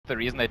the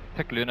reason they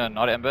pick Luna and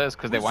not Ember is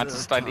because they want a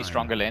slightly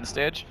stronger lane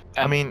stage.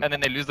 And, and then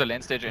they lose the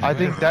lane stage anyway. I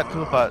think that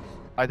too, but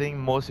I think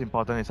most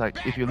important is like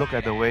if you look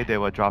at the way they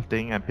were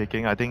drafting and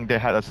picking, I think they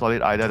had a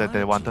solid idea that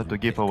they wanted to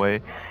give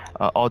away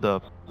all the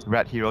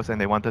red heroes and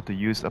they wanted to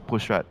use a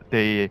push red.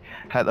 They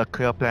had a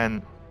clear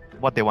plan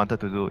what they wanted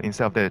to do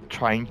instead of they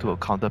trying to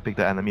counter pick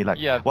the enemy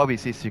like what we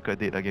see Secret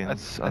did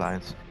against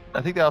Alliance.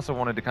 I think they also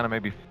wanted to kind of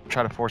maybe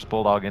try to force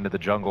Bulldog into the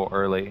jungle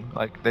early.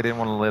 Like they didn't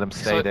want to let him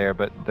stay there,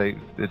 but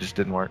it just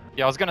didn't work.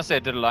 Yeah, I was gonna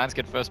say, did Alliance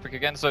get first pick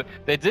again? So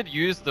they did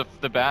use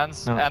the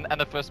bans and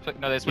the first pick.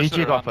 No, they switched EG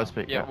it got around. first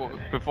pick. Yeah, well,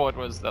 before it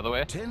was the other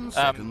way.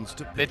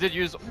 They did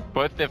use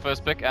both their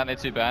first pick and their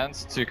 2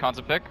 bans to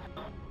counter pick,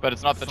 but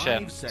it's not the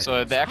Chen.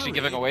 So they're actually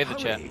giving away the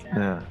Chen.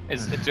 Yeah.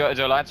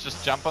 Do Alliance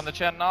just jump on the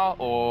Chen now,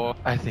 or?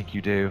 I think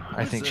you do.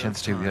 I think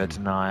Chen's too good to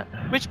not.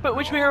 Which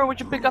hero would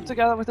you pick up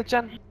together with the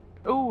Chen?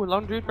 Ooh,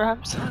 Lone Druid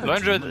perhaps.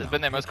 Lone Druid has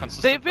been their most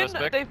consistent first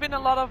pick. They've been a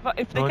lot of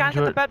if they can't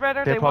get the Bed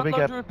Rider, they want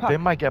Lone Druid Puck. They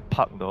might get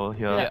Puck though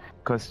here,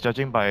 because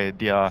judging by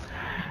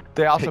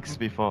their picks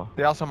before.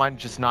 They also might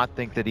just not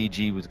think that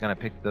EG was gonna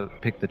pick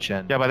the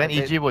Chen. Yeah, but then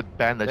EG would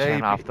ban the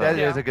Chen after. That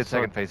is a good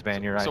second phase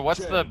ban. You're right. So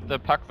what's the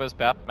Puck versus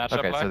Bat matchup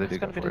okay, like? So they do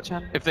it's gonna be the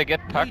Chen. If they get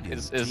Puck,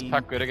 is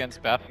Puck good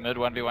against Bat mid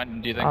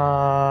 1v1? Do you think?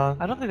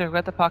 I don't think they'll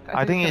get the Puck.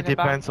 I think it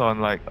depends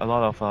on like a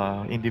lot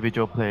of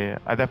individual play.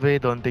 I definitely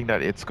don't think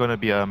that it's gonna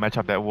be a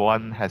matchup that one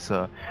has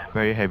a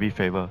very heavy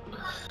favor.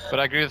 But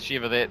I agree with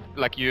Shiva.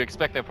 You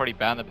expect they'll probably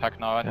ban the Puck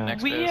now in the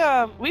next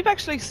phase. We've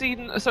actually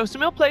seen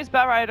Sumail plays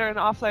Bat Rider in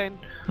offlane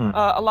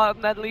a lot,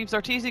 and that leaves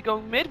Arteezy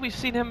going mid. We've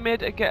seen him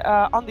mid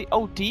on the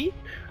OD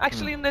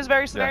actually in this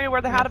very scenario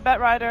where they had a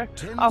Bat Rider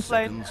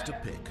offlane.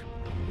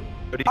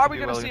 Are we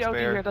going to see OD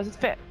here? Does it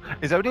fit?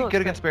 Is OD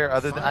good against Bear?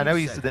 Other than I know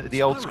he's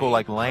the old school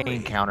like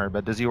lane counter,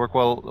 but does he work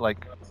well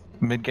like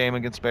mid game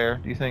against Bear?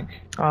 Do you think?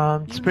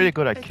 It's pretty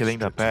good at killing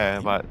the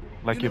bear, but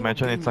like you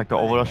mentioned, it's like the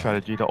overall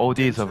strategy. The OD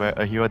is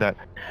a hero that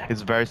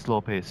is very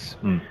slow pace.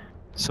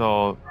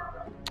 So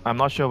I'm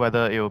not sure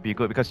whether it will be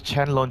good because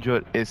Chen Lone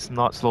Druid is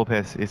not slow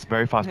pace, it's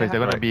very fast pace. They're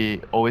going to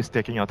be always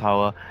taking your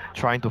tower,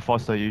 trying to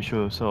force the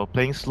issue. So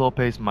playing slow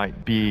pace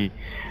might be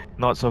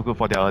not so good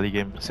for their early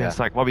game. Since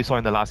like what we saw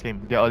in the last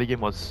game, their early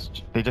game was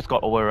they just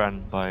got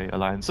overrun by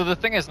Alliance. So the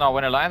thing is now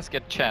when Alliance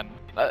get Chen,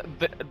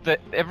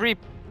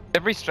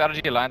 every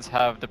strategy Alliance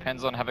have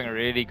depends on having a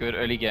really good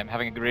early game,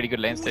 having a really good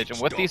lane stage. And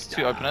with these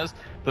 2 openers,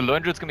 the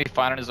Lone Druid's gonna be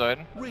fine on his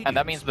own, and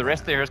that means the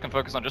rest of the heroes can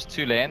focus on just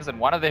 2 lanes, and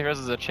one of the heroes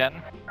is a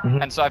Chen.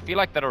 And so I feel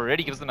like that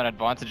already gives them an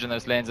advantage in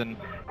those lanes, and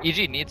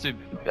EG need to,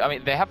 I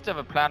mean, they have to have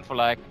a plan for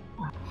like,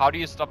 how do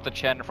you stop the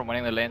Chen from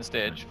winning the lane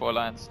stage for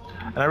Alliance?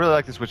 And I really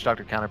like this Witch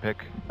Doctor counter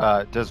pick.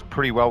 Does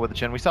pretty well with the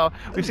Chen.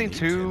 We've seen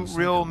 2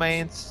 real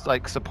mains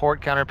like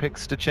support counter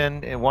picks to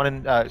Chen, and one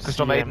in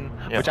Crystal Maiden,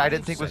 which I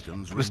didn't think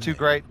was too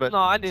great, but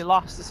no, and he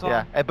lost as well.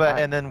 Yeah,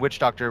 and then Witch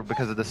Doctor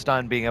because of the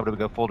stun being able to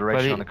go full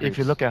duration on the creeps. If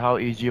you look at how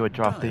EG were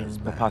drafting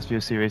the past few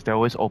series, they're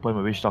always open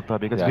with Witch Doctor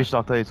because Witch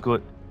Doctor is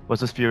good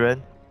versus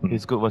Furen.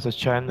 He's good versus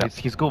Chen.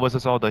 He's good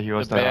versus all the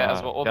heroes. The bear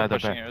as well, all the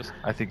pushing heroes.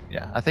 I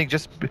think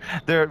just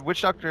their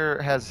Witch Doctor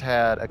has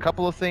had a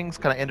couple of things,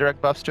 kind of indirect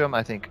buffs to him.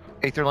 I think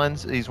Aether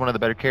Lens, he's one of the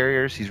better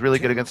carriers. He's really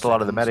good against a lot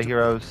of the meta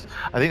heroes.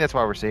 I think that's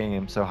why we're seeing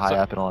him so high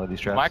up in a lot of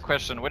these drafts. My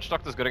question: Witch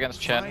Doctor's good against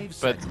Chen,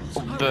 but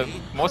the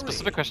more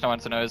specific question I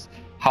want to know is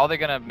how they're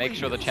gonna make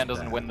sure that Chen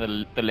doesn't win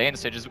the lane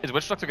stage. Is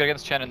Witch Doctor good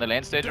against Chen in the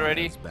lane stage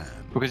already?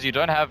 Because you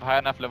don't have high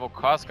enough level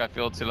Cask, I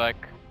feel, to like.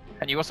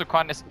 And you also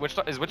can't. Is Witch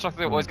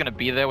Doctor always going to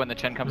be there when the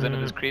Chen comes in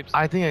with his creeps?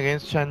 I think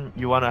against Chen,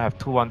 you want to have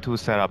 2-1-2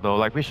 setup though.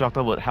 Like Witch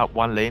Doctor would help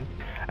one lane,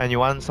 and you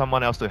want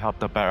someone else to help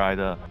the Bat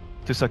Rider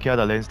to secure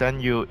the lanes. Then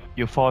you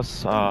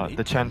force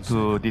the Chen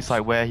to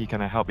decide where he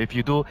can help. If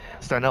you do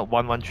standard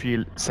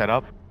 1-1-3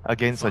 setup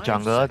against the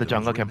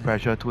jungler can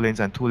pressure 2 lanes,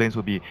 and 2 lanes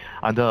will be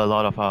under a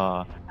lot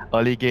of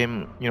early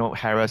game,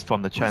 harass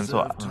from the Chen.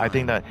 So I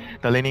think that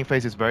the laning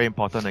phase is very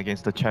important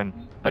against the Chen.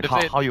 Like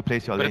how you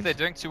place your lanes. But if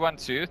they're doing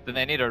 2-1-2, then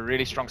they need a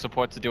really strong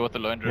support to deal with the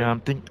Lone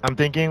Druid. Yeah, I'm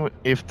thinking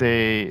if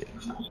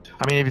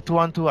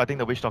 2-1-2, I think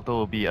the Witch Doctor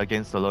will be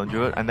against the Lone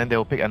Druid, and then they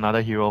will pick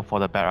another hero for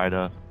the Bat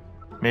Rider.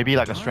 Maybe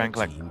like a strength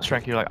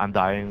hero like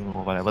Undying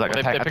or whatever. Like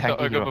they picked the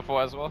Ogre hero.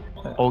 before as well.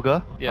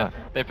 Ogre? Yeah,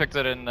 they picked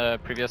it in the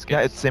previous game.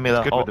 Yeah, it's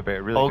similar. It's good with the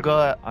bear, really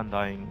Ogre,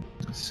 Undying.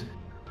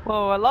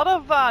 Whoa, a lot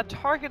of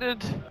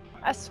targeted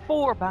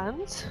S4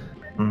 bans.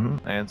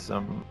 And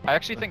some. I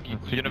actually think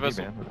Universe.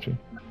 Do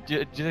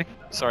you think?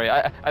 Sorry,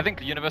 I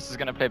think Universe is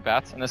going to play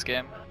Bat in this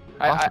game.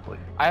 Possibly.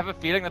 I have a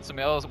feeling that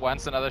Sumail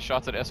wants another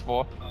shot at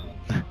S4.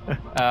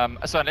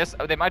 So unless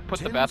they might put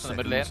the Bat in the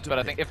mid lane, but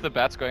I think if the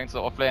Bat's going to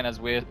the off lane as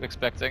we're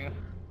expecting,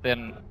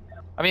 then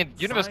I mean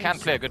Universe can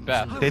play a good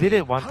Bat. They did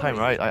it one time,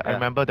 right? I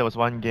remember there was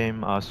one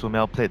game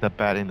Sumail played the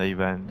Bat in the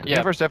event. Yeah.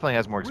 Universe definitely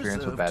has more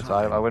experience with Bat, so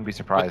I wouldn't be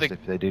surprised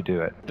if they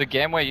do it. The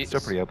game where Still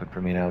pretty open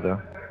for me now,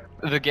 though.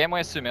 The game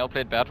where Sumail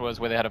played Bat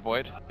was where they had a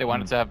Void. They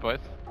wanted to have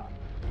both.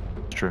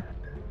 True.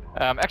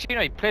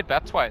 Actually, he played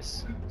Bat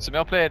twice.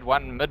 Sumail played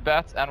one mid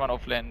Bat and one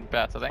offlane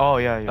Bat, I think. Oh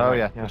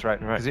yeah, that's right.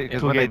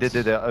 Because when they did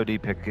the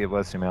OD pick, it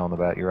was Sumail on the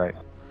Bat. You're right.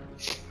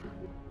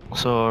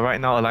 So right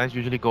now, Alliance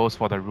usually goes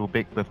for the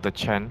Rubik with the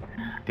Chen.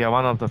 They are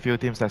one of the few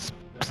teams that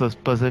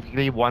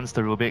specifically wants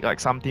the Rubik. Like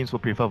some teams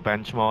would prefer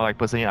Venge more. Like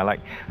personally, I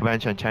like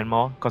Venge and Chen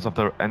more because of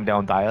and they're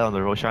on Dial on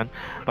the Roshan.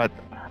 But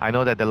I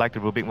know that they like the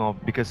Rubik more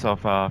because of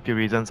a few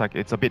reasons. Like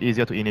it's a bit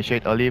easier to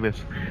initiate early with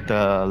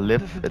the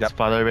lift. It's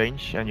farther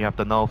range, and you have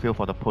the null field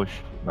for the push.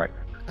 Right.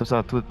 Those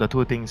are the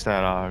two things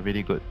that are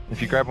really good.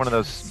 If you grab one of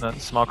those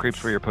small creeps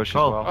for your push as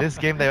Oh, well. this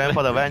game they went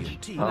for the Venge.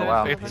 Oh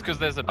wow. It's because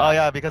there's a. Oh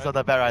yeah, because of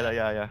the Bat Rider.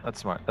 Yeah. That's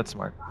smart. That's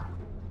smart.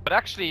 But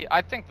actually,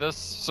 I think this.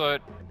 So,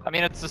 I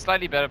mean, it's a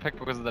slightly better pick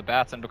because of the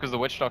bats and because of the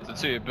Witch Doctor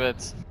too.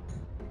 But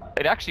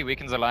it actually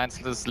weakens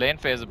Alliance's lane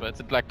phase a bit.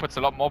 It like puts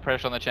a lot more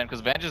pressure on the Chen because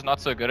Venge is not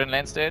so good in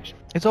lane stage.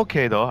 It's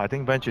okay though. I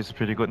think Venge is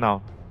pretty good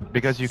now.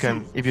 Because you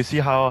can, if you see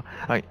how,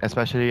 like,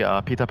 especially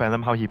Peter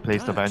Panam, how he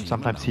plays the Venge,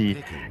 sometimes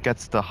he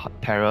gets the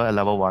Terror at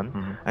level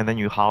 1, and then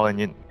you howl and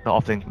the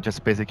offlane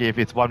just basically, if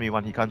it's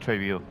 1v1, he can't trade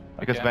with you.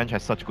 Because Venge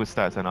has such good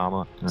stats and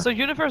armor. Yeah. So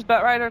Universe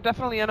Batrider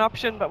definitely an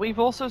option, but we've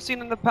also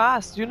seen in the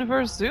past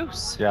Universe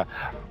Zeus. Yeah.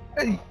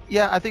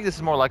 Yeah, I think this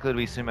is more likely to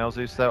be Sumail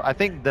Zeus, though. I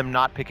think them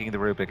not picking the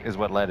Rubik is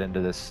what led into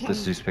this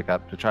Zeus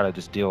pickup to try to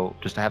just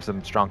to have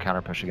some strong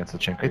counter push against the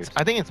Chen creeps.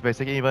 I think it's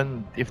basically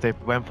even if they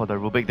went for the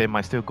Rubik, they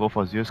might still go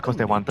for Zeus because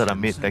they wanted a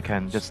mid that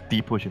can just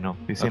D-push, you know.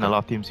 We've seen a lot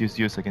of teams use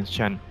Zeus against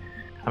Chen.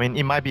 I mean,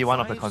 it might be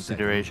one of the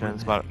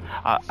considerations, but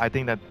I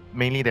think that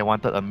mainly they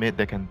wanted a mid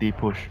that can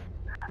D-push.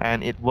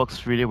 And it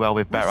works really well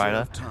with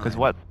Batrider, because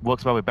what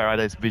works well with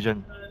Batrider is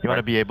vision. You want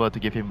to be able to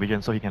give him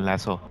vision so he can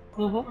lasso.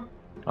 Oh,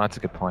 that's a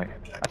good point.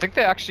 I think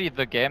they actually,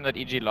 the game that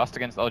EG lost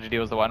against LGD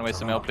was the one where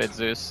Sumail played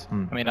Zeus.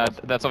 I mean,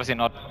 that's obviously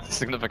not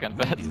significant,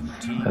 but...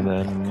 And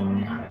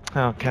then...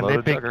 Oh, can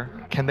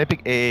they pick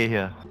AA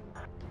here?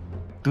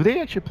 Do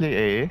they actually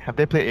play AA? Have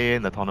they played AA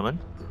in the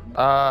tournament?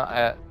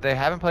 They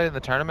haven't played in the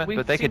tournament,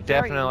 but they could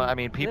definitely. I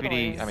mean,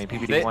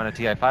 PPD won a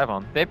TI5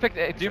 on. They picked.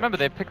 Do you remember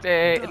they picked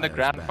AA in the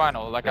grand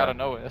final, like out of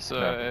nowhere?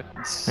 So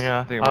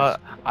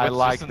I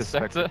like the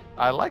Spectre.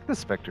 I like the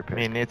Spectre pick.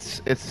 I mean,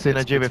 it's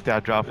synergy with their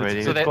draft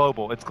already. So it's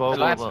global. It's global.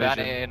 Alliance ban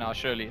AA now,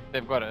 surely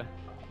they've got it.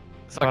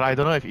 But I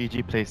don't know if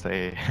EG plays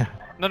the AA.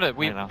 No,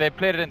 they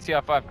played it in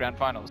TI5 grand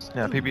finals.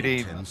 Yeah,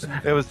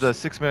 PPD. It was the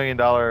 $6 million.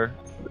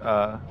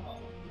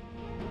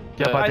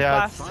 Yeah,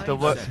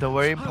 but the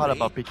worrying part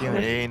about picking an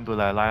A into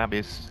the lineup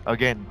is,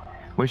 again,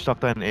 Witch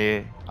Doctor and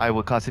A, I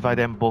would classify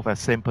them both as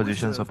same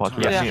position support.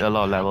 You need a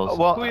lot of levels.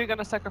 Well, who are you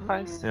gonna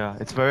sacrifice? Yeah,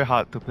 it's very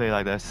hard to play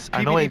like this.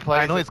 I know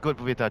it's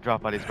good with the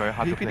draft, but it's very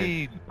hard to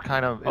play. PPD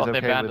kind of is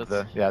okay with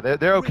the... Yeah,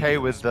 they're okay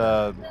with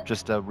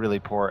just a really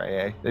poor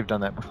AA. They've done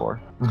that before.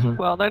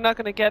 Well, they're not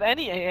gonna get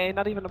any AA,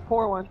 not even a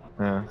poor one.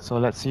 Yeah. So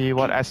let's see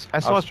what...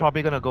 Esfor is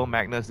probably gonna go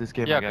Magnus this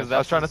game, yeah, I guess. I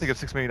was trying to think of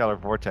 $6 million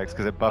Vortex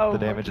because it buffed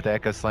the damage of the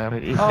Echo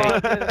Slam.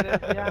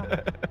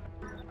 Yeah.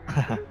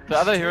 The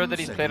other hero that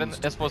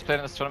Esfor's played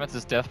in this tournament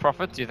is Death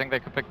Prophet. Do you think they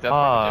could pick Death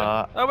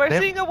Prophet? Oh, we're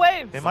seeing a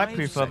wave! They might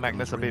prefer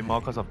Magnus a bit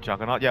more because of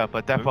Juggernaut. Yeah,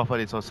 but Death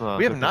Prophet is also...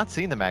 We have not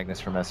seen the Magnus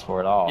from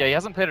S4 at all. Yeah, he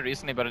hasn't played it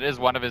recently, but it is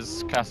one of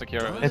his classic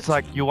heroes. It's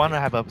like you want to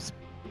have a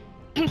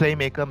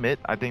playmaker mid.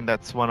 I think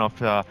that's one of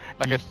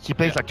he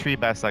plays like 3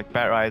 best, like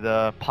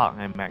Batrider, Park,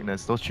 and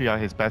Magnus. Those 3 are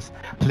his best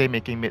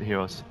playmaking mid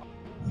heroes.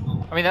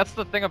 I mean, that's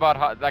the thing about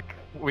how, like,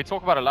 we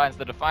talk about Alliance,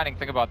 the defining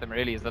thing about them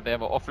really is that they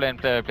have an offlane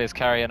player who plays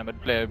carry and a mid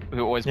player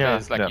who always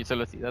plays, like,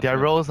 utility. That's their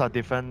roles are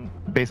different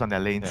based on their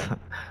lanes. Yeah.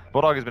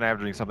 Bulldog has been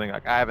averaging something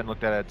like, I haven't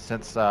looked at it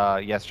since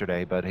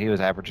yesterday, but he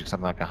was averaging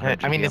something like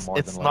 100 I mean,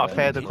 it's not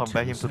fair to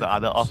compare him to the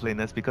other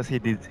offlaners because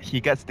he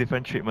gets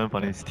different treatment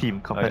from his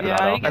team compared to the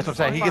other. That's what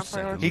I'm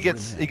saying. He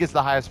gets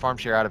the highest farm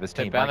share out of his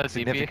team, like,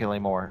 significantly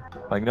more.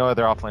 Like no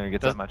other offlaner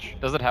gets that much.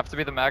 Does it have to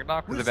be the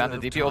Magnar because they ban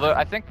the DP? Although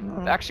I think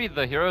actually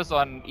the heroes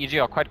on EG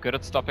are quite good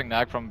at stopping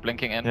Nag from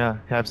blinking in. Yeah,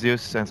 they have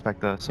Zeus and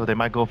Spectre, so they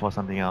might go for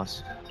something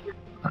else.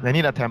 They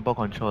need a tempo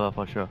controller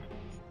for sure.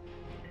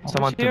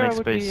 Someone to make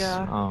space.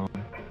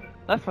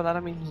 Left for that, I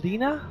mean,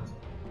 Lina?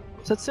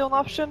 Is that still an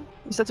option?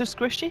 Is that too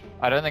squishy?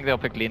 I don't think they'll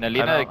pick Lina.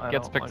 Lina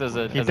gets picked as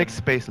a... He takes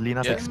space,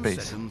 Lina takes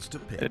space.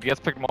 It gets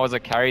picked more as a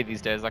carry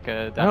these days, like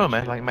a... I don't know,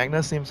 man, like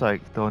Magnus seems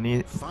like the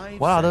only...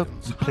 What other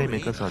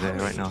playmakers are there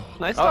right now?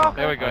 Nice talk.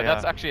 There we go,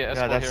 that's actually an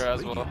S4 hero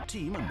as well.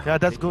 Yeah,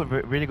 that's good,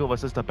 really good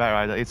versus the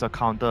Batrider. It's a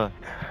counter.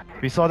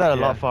 We saw that a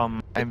lot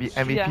from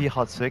MVP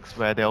Hot 6,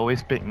 where they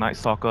always pick Night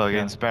Stalker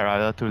against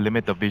Batrider to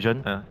limit the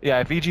vision. Yeah,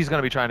 if EG's going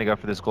to be trying to go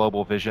for this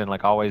global vision,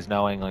 like always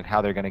knowing like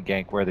how they're going to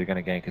gank, where they're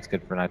going to gank, it's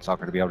good for Night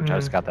Stalker to be able to try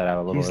to scout that out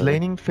a little bit. His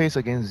laning phase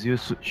against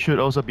Zeus should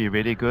also be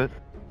really good.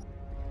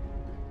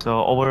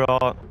 So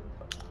overall,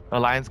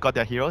 Alliance got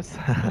their heroes.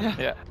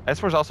 Yeah,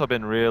 S4's also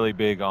been really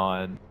big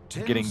on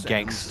getting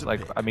ganks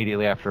like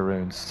immediately after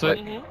runes. So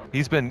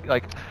he's been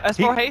like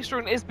S4 haste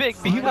rune is big.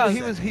 He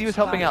was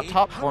helping out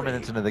top 4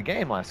 minutes into the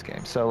game last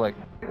game. So like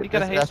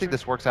I think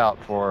this works out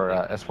for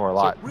S4 a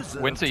lot.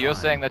 So, Winter, you're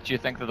saying that you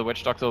think that the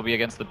Witch Doctor will be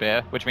against the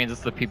Bear, which means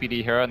it's the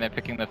PPD hero and they're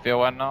picking the Fear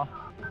one now?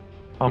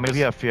 Oh,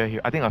 maybe a Fear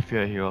hero. I think a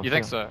Fear hero. You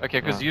think so?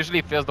 Okay, because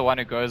usually Fear's the one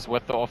who goes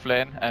with the off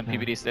lane and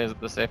PPD stays at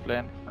the safe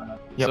lane.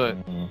 Yep. So,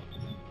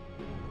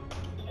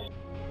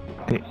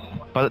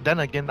 But then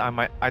again,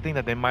 I think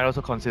that they might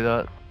also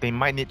consider they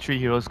might need 3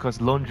 heroes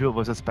because Lone Druid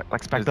versus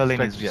Spectre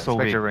lane is so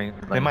weak.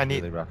 They might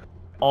need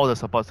all the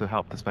supports to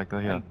help the Spectre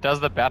here. And does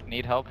the bat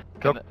need help?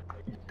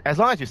 As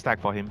long as you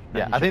stack for him.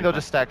 Yeah, I think they'll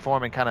just stack for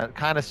him and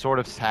kind of sort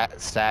of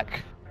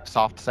stack,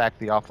 soft stack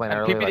the offlane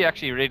early. PPD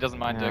actually really doesn't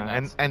mind doing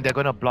that. And they're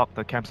gonna block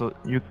the camp. So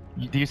do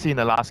you see in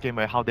the last game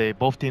where how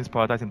both teams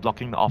prioritize in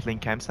blocking the offlane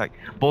camps? Like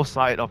both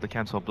sides of the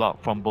camps were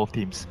blocked from both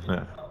teams.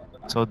 Yeah.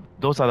 So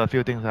those are the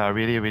few things that are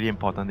really, really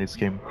important in this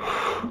game.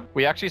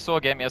 We actually saw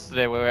a game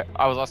yesterday where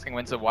I was asking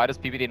Winter, why does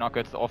PPD not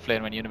go to the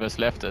offlane when Universe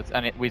left it?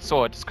 And we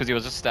saw it just because he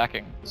was just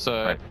stacking.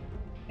 So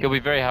he'll be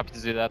very happy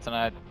to do that, and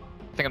I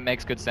think it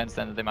makes good sense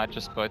then that they might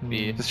just both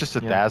be... It's just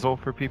a dazzle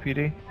for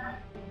PPD.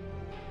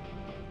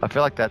 I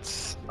feel like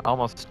that's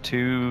almost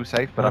too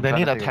safe, but they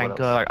need a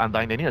tanker like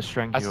Undying. They need a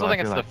strength hero. I still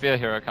think it's the fear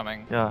hero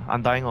coming. Yeah,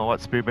 Undying or what,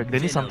 Spirit Break. They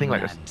need something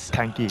like a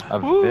tanky. A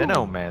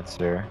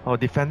Venomancer. Oh,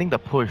 defending the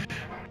push.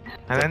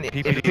 And then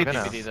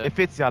it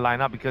fits their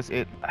lineup because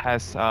it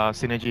has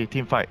synergy,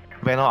 team fight.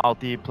 Venom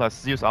ulti plus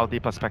Zeus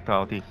ulti plus Spectre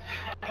ulti.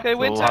 Okay,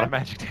 Winter. A lot of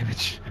magic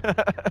damage.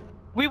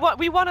 We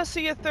want to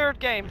see a third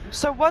game.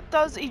 So what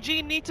does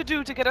EG need to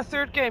do to get a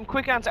third game?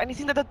 Quick answer.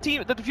 Anything that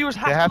the viewers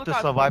have to look out for? They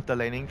have to survive the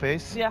laning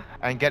phase. Yeah.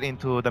 And get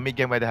into the mid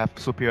game where they have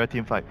superior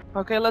team fight.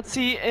 Okay, let's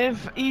see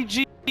if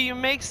EG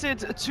makes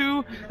it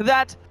to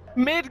that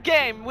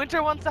mid-game.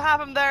 Winter wants to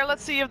have him there.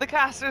 Let's see if the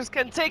casters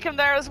can take him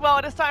there as well.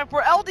 It is time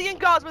for LD and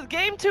Gods with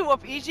Game 2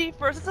 of EG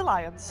versus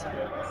Alliance.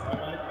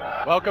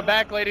 Welcome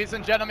back, ladies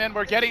and gentlemen.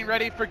 We're getting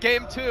ready for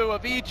Game 2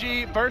 of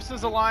EG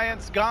versus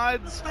Alliance.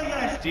 Gods,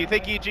 do you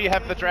think EG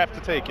have the draft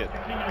to take it?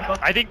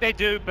 I think they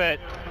do, but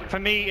for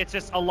me, it's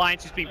just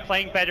Alliance who's been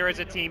playing better as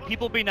a team.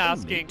 People have been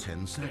asking,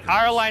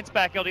 are Alliance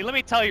back, LD? Let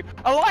me tell you,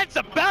 Alliance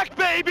are back,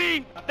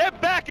 baby! They're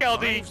back,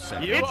 LD!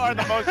 You are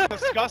the most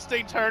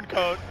disgusting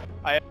turncoat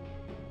I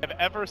have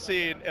ever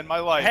seen in my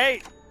life.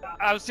 Hey,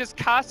 I was just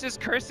casters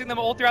cursing them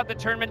all throughout the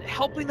tournament,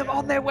 helping them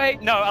on their way.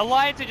 No,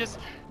 Alliance are just,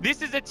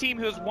 this is a team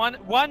who's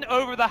won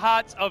over the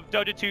hearts of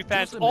Dota 2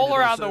 fans all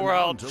around the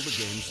world.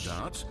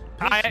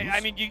 I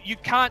mean, you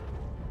can't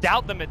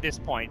doubt them at this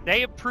point. They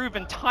have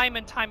proven time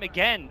and time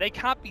again, they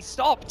can't be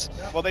stopped.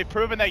 Well, they've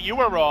proven that you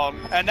were wrong,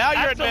 and now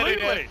you're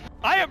admitting it.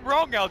 I am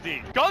wrong,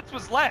 LD. Gods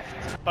was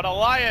left. But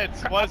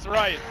Alliance was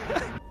right.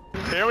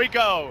 Here we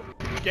go.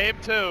 Game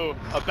 2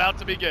 about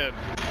to begin.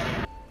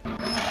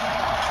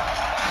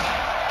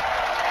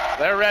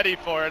 They're ready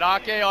for it.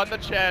 Ake on the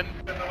Chen.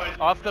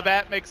 Off the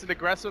bat, makes an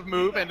aggressive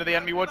move into the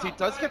enemy woods. He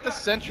does get the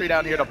sentry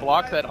down here to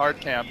block that hard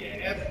camp.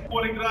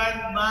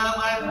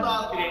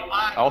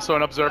 Also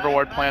an observer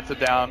ward planted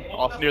down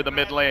off near the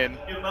mid lane.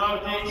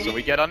 So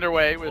we get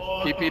underway with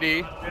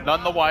PPD.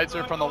 None the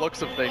wiser from the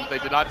looks of things. They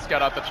did not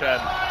scout out the Chen.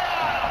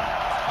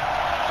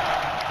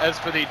 As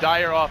for the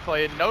Dire off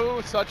lane, no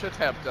such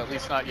attempt, at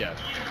least not yet.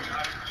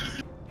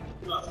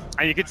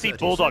 And you can see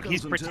Bulldog,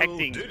 he's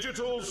protecting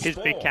his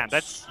big camp.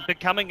 That's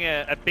becoming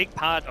a big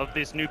part of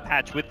this new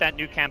patch with that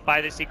new camp by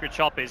the Secret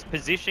Shop, is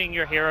positioning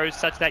your heroes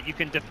such that you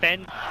can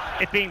defend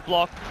it being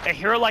blocked. A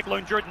hero like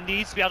Lone Druid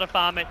needs to be able to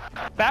farm it.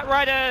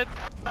 Batrider,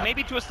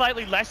 maybe to a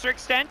slightly lesser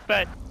extent,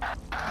 but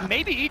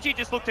maybe EG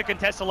just look to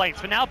contest the lanes.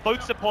 For now,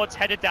 both supports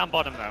headed down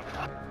bottom though.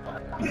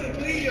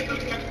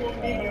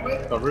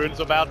 The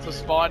rune's about to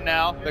spawn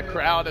now. The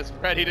crowd is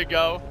ready to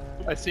go.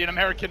 I see an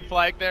American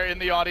flag there in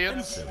the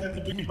audience.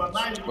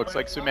 Looks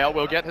like Sumail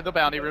will get to the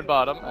bounty rune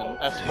bottom, and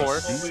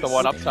S4, the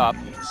one up top.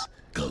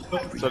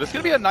 So this is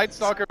going to be a Night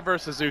Stalker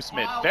versus Zeus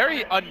mid.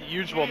 Very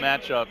unusual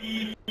matchup.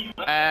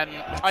 And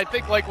I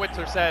think, like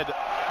Winter said,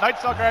 Night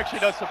Stalker actually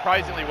does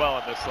surprisingly well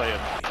in this lane.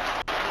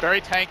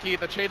 Very tanky.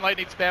 The chain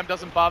lightning spam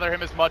doesn't bother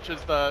him as much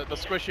as the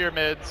squishier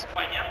mids.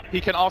 He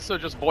can also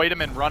just void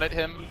him and run at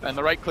him, and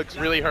the right clicks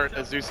really hurt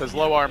as Zeus has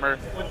low armor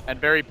and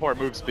very poor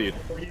move speed.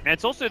 And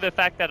it's also the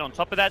fact that on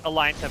top of that,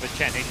 Alliance have a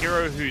Chen, a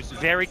hero who's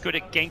very good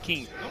at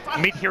ganking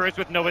mid heroes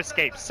with no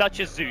escape, such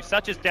as Zeus,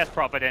 such as Death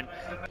Prophet, and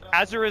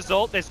as a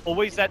result, there's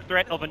always that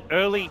threat of an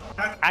early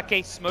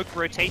Ake smoke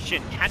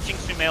rotation, catching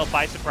Sumail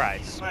by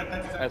surprise.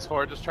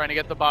 S4 just trying to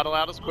get the bottle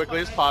out as quickly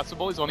as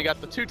possible. He's only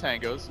got the 2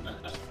 tangos,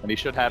 and he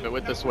should have it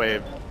with this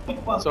wave.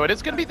 So it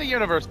is going to be the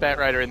Universe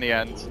Batrider in the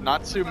end,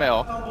 not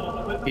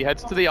Sumail. He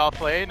heads to the off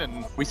lane,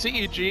 and we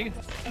see EG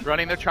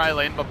running their tri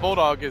lane, but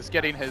Bulldog is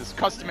getting his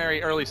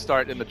customary early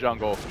start in the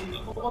jungle.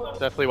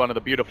 Definitely one of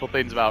the beautiful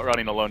things about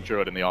running a Lone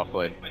Druid in the off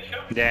lane.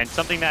 Yeah, and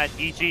something that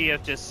EG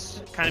have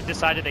just kind of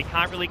decided they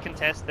can't really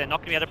contest. They're not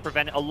going to be able to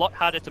prevent it. A lot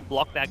harder to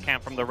block that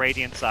camp from the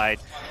Radiant side.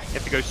 You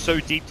have to go so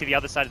deep to the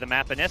other side of the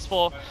map. And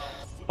S4,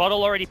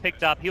 bottle already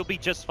picked up. He'll be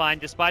just fine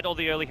despite all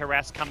the early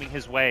harass coming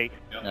his way.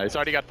 Yeah, he's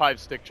already got 5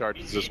 stick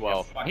charges as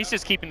well. He's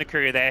just keeping the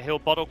courier there. He'll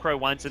bottle crow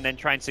once and then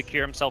try and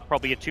secure himself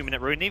probably a 2-minute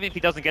rune. Even if he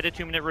doesn't get a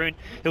 2-minute rune,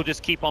 he'll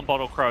just keep on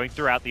bottle crowing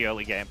throughout the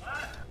early game.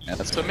 Yeah,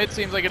 so mid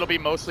seems like it'll be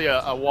mostly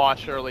a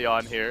wash early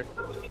on here.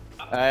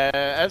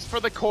 As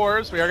for the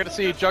cores, we are going to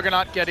see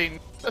Juggernaut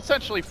getting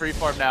essentially free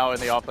farm now in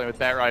the offlane with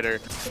Batrider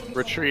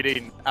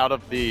retreating out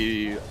of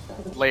the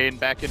lane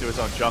back into his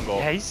own jungle.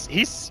 Yeah,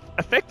 he's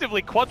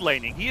effectively quad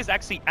laning. He is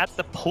actually at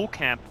the pull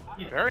camp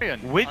Very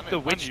with the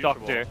Witch unusual.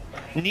 Doctor.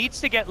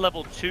 Needs to get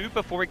level 2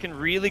 before he can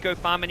really go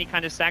farm any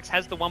kind of stacks.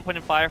 Has the 1 point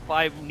in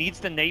Firefly, needs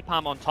the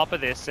Napalm on top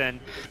of this, and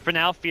for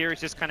now, Fear is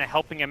just kind of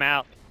helping him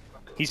out.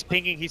 He's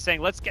pinging, he's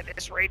saying, let's get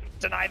this raid,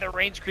 deny the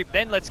range creep,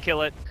 then let's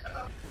kill it.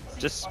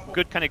 Just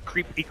good kind of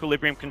creep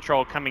equilibrium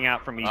control coming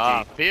out from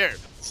EG. Fear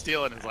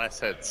stealing his last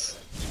hits.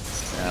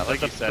 Yeah, like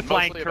the, you said, the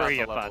flying mostly about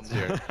courier the levels fun.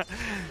 here.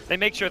 They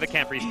make sure the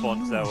camp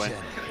respawns though, and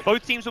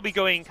both teams will be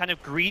going kind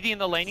of greedy in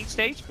the laning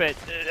stage, but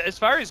as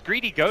far as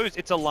greedy goes,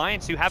 it's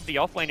Alliance who have the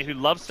offlaner who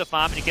loves to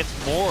farm and he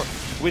gets more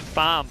with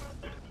farm.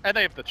 And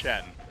they have the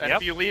Chen. And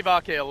Yep. if you leave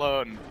Ake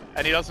alone,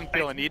 and he doesn't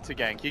feel a need to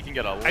gank, he can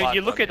get a lot. And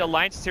you look done at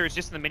Alliance heroes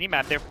just in the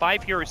minimap, there are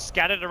 5 heroes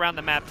scattered around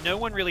the map, no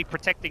one really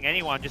protecting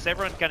anyone, just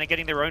everyone kind of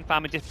getting their own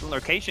farm in different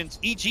locations.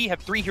 EG have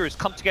 3 heroes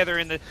come together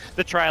in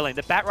the tri lane,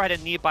 the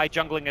Batrider nearby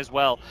jungling as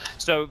well.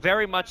 So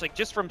very much like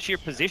just from sheer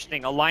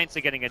positioning, Alliance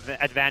are getting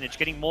advantage,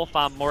 getting more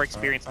farm, more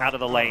experience out of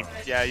the lane.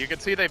 Yeah, you can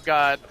see they've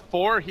got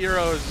 4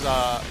 heroes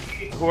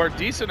who are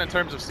decent in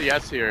terms of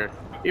CS here.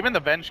 Even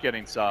the Venge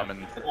getting some,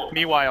 and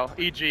meanwhile,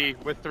 EG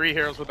with 3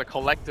 heroes with a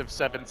collective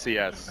 7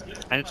 CS.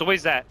 And it's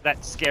always that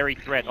scary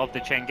threat of the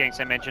Chen ganks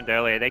I mentioned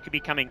earlier. They could be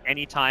coming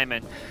anytime,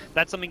 and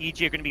that's something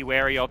EG are going to be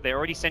wary of. They're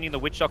already sending the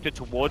Witch Doctor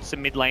towards the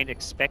mid lane,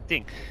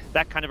 expecting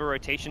that kind of a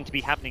rotation to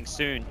be happening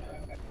soon.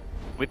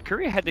 With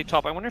Courier heading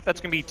top, I wonder if that's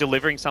going to be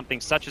delivering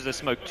something such as a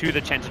smoke to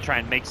the Chen to try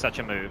and make such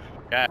a move.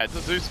 Yeah, it's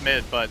a Zeus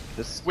mid, but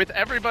with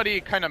everybody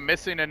kind of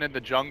missing and in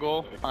the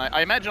jungle,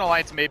 I imagine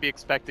Alliance may be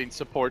expecting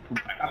support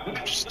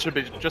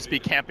just be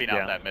camping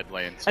out that mid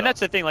lane. So. And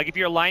that's the thing, like if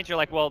you're Alliance, you're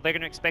like, well, they're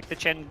going to expect the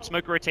Chen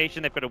smoke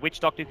rotation, they've got a Witch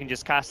Doctor who can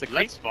just cast the creep.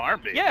 Let's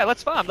farm it. Yeah,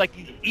 let's farm. Like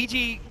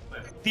EG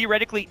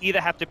theoretically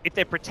either have to, if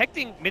they're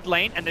protecting mid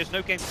lane and there's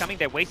no games coming,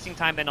 they're wasting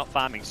time, they're not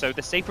farming. So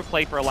the safer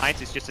play for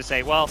Alliance is just to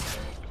say, well,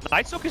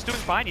 Nightstalker's doing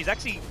fine, he's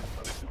actually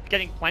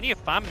getting plenty of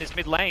farm in his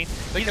mid lane.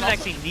 He doesn't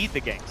actually need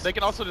the ganks. They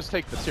can also just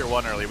take the tier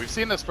 1 early. We've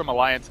seen this from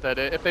Alliance that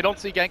if they don't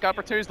see gank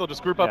opportunities, they'll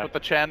just group up with the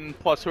Chen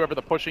plus whoever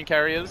the pushing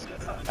carry is,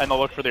 and they'll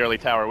look for the early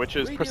tower, which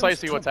is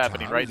precisely what's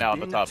happening right now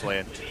in the top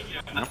lane.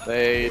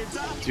 They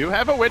do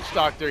have a Witch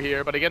Doctor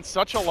here, but against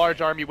such a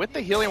large army with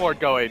the healing ward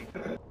going,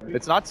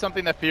 it's not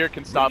something that Fear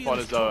can stop on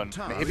his own.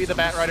 Maybe the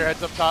Batrider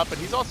heads up top, but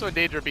he's also in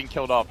danger of being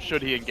killed off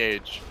should he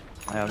engage.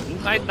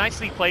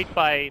 Nicely played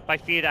by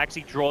Fear to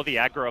actually draw the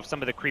aggro of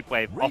some of the creep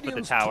wave off of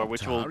the tower,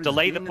 which will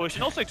delay the push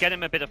and also get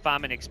him a bit of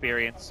farming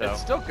experience. So.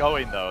 It's still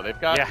going though. They've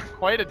got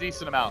quite a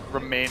decent amount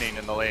remaining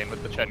in the lane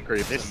with the Chen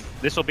creeps.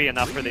 This will be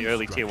enough for the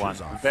early tier 1.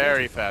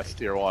 Very fast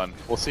tier 1.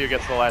 We'll see who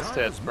gets the last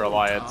hits for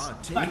Alliance.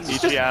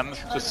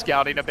 EGM just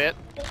scouting a bit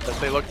as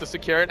they look to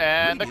secure it,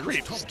 and the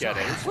creeps get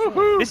it.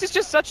 Woohoo! This is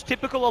just such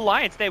typical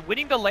Alliance. They're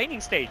winning the laning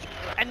stage,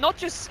 and not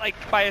just like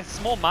by a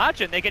small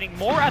margin. They're getting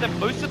more out of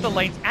most of the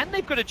lanes, and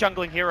they've got a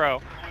jungling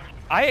hero.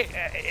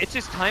 It's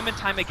just time and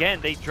time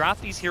again. They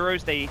draft these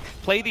heroes, they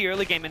play the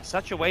early game in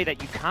such a way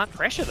that you can't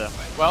pressure them.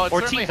 Well, it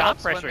or certainly teams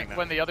aren't helps pressuring them.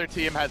 when the other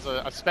team has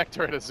a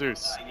Spectre and a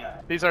Zeus.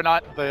 These are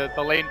not the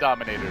lane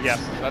dominators. Yeah.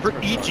 That's For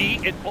sure.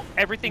 EG,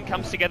 everything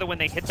comes together when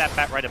they hit that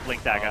Batrider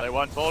Blink Dagger. They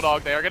want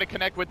Bulldog. They are going to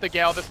connect with the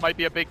Gale. This might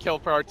be a big kill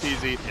for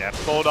Arteezy. Yep.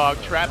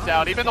 Bulldog trapped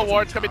out. Even the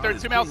ward's coming through.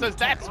 Sumail says,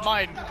 that's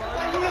mine.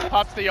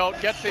 Pops the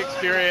ult, gets the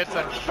experience,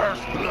 and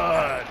first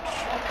blood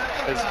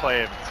is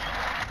claimed.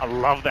 I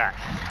love that.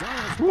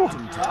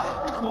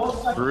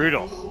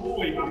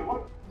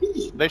 Brutal.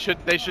 They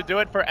should do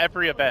it for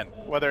every event,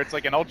 whether it's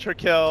like an ultra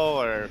kill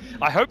or...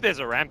 I hope there's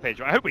a rampage.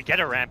 I hope we get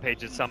a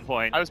rampage at some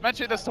point. I was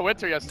mentioning this to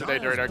Winter yesterday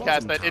during our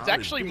cast, that it's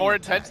actually more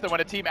intense than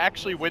when a team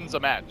actually wins a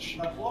match.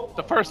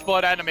 The first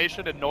blood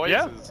animation and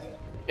noise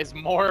is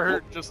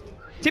more just...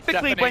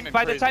 Typically,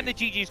 by the time the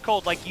crazy. GG's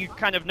called, like, you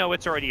kind of know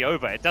it's already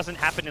over. It doesn't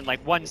happen in,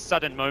 like, one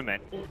sudden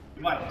moment.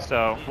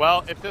 So...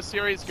 Well, if this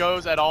series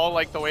goes at all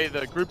like the way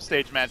the group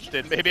stage match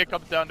did, maybe it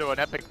comes down to an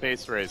epic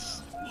base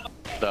race.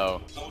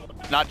 So,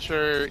 not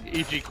sure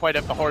EG quite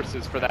have the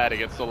horses for that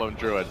against the Lone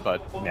Druid,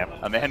 but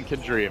a man can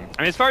dream.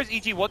 I mean, as far as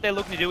EG, what they're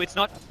looking to do, it's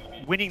not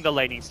winning the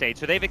laning stage.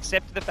 So they've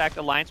accepted the fact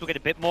Alliance will get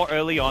a bit more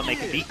early on. They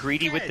can be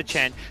greedy with the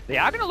Chen. They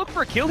are going to look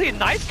for a kill here.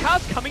 Nice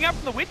cards coming out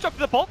from the Witch Doctor.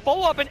 The bolt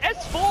follow-up, and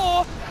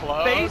S4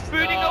 face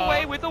booting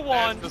away with the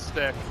wand. The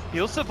stick.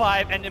 He'll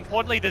survive, and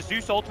importantly, the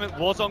Zeus ultimate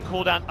was on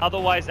cooldown.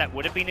 Otherwise, that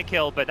would have been a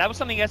kill. But that was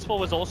something S4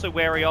 was also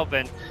wary of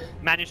and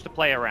managed to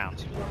play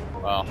around.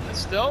 Well,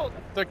 still,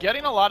 they're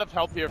getting a lot of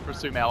help here for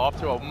Sumail. Off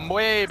to a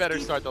way better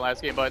start than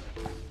last game, but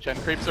Chen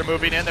creeps are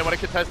moving in. They want to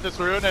contest this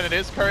rune, and it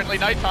is currently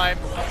nighttime.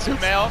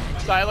 Sumail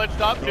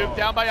silenced up, nuked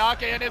down by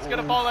Ake, and it's going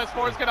to fall.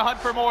 S4 is going to hunt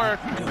for more.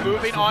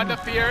 Moving on to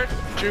Fear,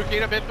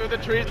 juking a bit through the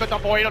trees, but the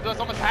Void does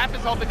almost half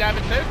his health to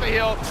damage. There's the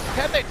heal.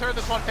 Can they turn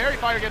this one? Fairy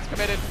Fire gets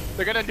committed.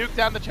 They're going to nuke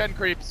down the Chen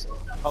creeps.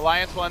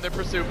 Alliance will end their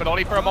pursuit, but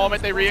only for a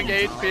moment. They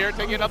re-engage. Fear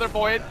taking another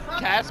Void.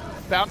 Casp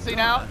bouncing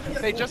out.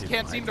 They just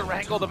can't seem to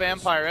wrangle the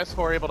Vampire.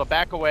 S4 able to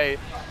back away.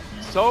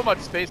 So much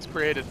space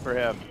created for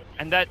him.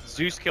 And that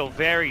Zeus kill,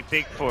 very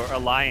big for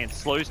Alliance,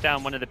 slows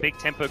down one of the big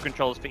tempo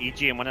controls for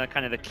EG and one of the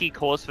kind of the key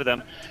cores for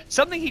them.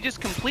 Something he just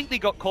completely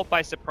got caught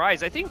by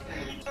surprise. I think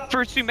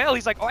for Sumail,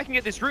 he's like, oh, I can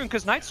get this rune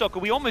because Night Stalker,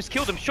 we almost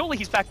killed him. Surely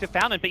he's back to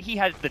Fountain, but he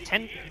had the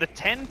 10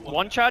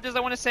 one charges,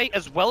 I want to say,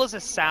 as well as a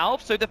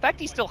salve. So the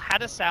fact he still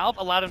had a salve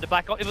allowed him to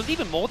back off. It was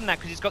even more than that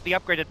because he's got the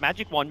upgraded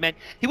magic wand, meant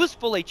he was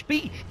full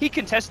HP. He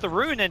contests the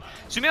rune, and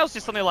Sumail's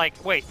just something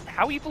like, wait,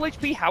 how are you full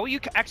HP? How are you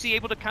actually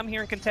able to come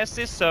here and contest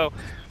this? So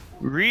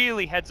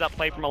really heads up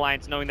play from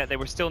Alliance, knowing that they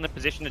were still in a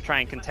position to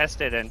try and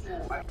contest it. And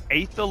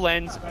Aether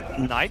Lens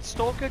Night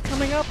Stalker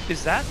coming up,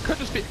 is that? Could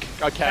just be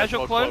a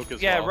casual cloak as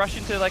yeah, well. rush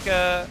into like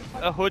a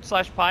hood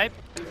slash pipe.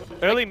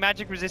 Early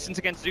magic resistance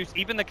against Zeus,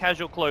 even the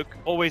casual cloak,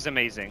 always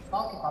amazing.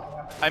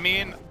 I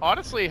mean,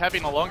 honestly,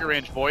 having a longer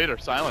range Void or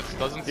Silence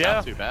doesn't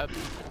sound too bad.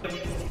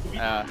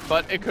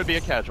 But it could be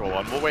a casual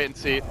one. We'll wait and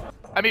see.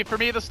 I mean, for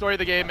me, the story of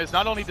the game is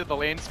not only did the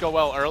lanes go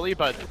well early,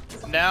 but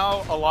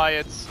now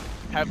Alliance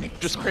have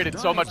just created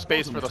so much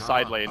space for the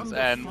side lanes,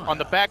 and on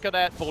the back of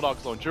that,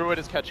 Bulldog's Lone Druid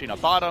is catching a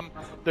bottom.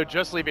 They're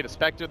just leaving a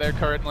Spectre there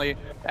currently,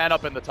 and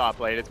up in the top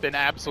lane. It's been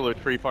absolute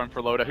free farm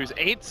for Loda, who's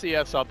 8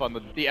 CS up on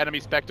the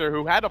enemy Spectre,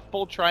 who had a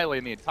full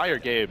tri-lane the entire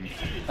game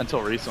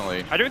until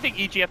recently. I don't think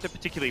EG have to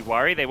particularly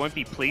worry. They won't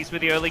be pleased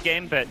with the early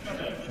game, but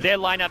their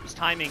lineup's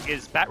timing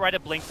is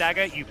Batrider, Blink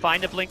Dagger, you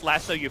find a Blink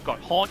Lasso, you've got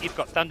Haunt, you've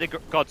got Thunder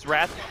God's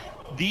Wrath.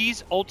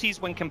 These ultis,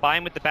 when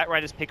combined with the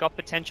Batrider's pick-off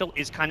potential,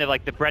 is kind of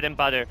like the bread and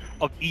butter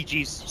of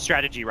EG's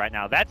strategy right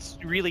now. That's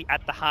really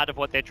at the heart of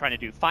what they're trying to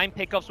do. Find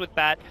pick-offs with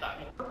Bat,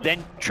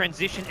 then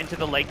transition into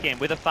the late game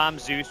with a farm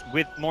Zeus,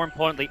 with, more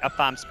importantly, a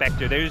farm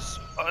Spectre. There's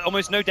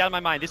almost no doubt in my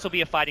mind this will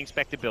be a fighting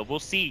Spectre build. We'll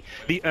see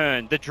the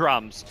Urn, the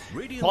drums,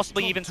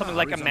 possibly even something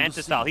like a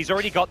Manta style. He's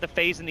already got the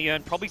phase in the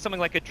Urn, probably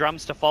something like a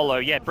drums to follow.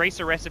 Yeah,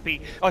 Bracer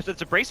recipe. Oh, so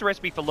it's a Bracer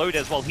recipe for Loda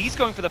as well. He's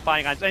going for the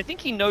fighting items. And I think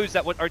he knows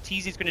that what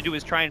Arteezy's going to do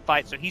is try and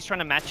fight, so he's trying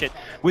to match it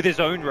with his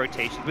own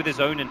rotations, with his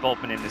own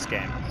involvement in this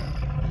game.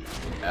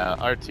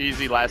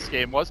 Arteezy last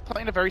game was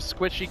playing a very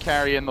squishy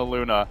carry in the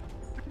Luna.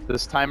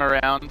 This time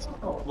around,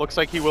 looks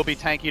like he will be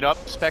tanking up.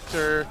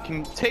 Spectre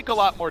can take a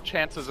lot more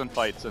chances in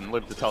fights and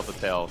live to tell the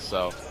tale,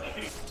 so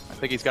I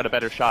think he's got a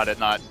better shot at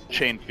not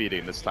chain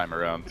feeding this time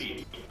around.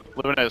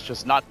 Luna is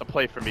just not the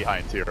play from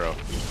behind hero.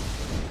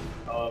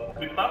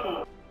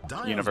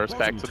 Universe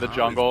back to the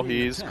jungle.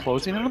 He's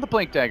closing in on the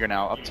Blink Dagger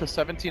now, up to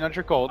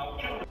 1,700 gold,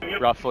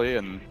 roughly,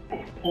 and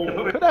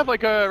could have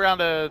like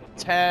around a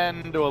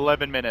 10 to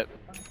 11 minute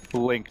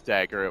Blink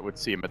Dagger, it would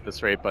seem, at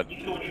this rate, but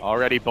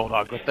already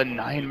Bulldog with the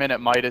 9-minute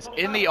Midas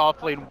in the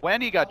off lane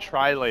when he got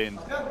tri-laned.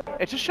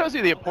 It just shows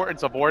you the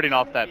importance of warding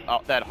off that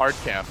hard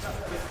camp.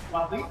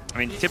 I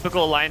mean,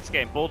 typical Alliance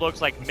game.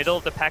 Bulldog's like middle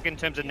of the pack in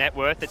terms of net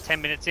worth at 10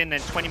 minutes in,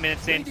 then 20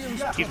 minutes in.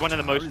 He's one of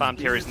the most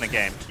farmed heroes in the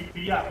game.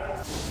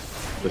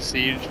 The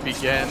siege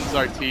begins.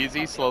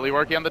 Arteezy slowly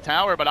working on the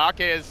tower, but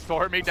Ake is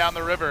storming down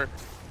the river,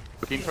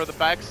 looking for the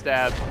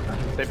backstab.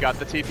 They've got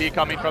the TP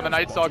coming from the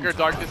Night Stalker.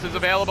 Darkness is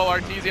available.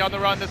 Arteezy on the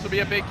run. This will be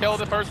a big kill.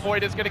 The first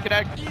Void is going to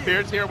connect.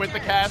 Fear's here with the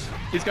cast.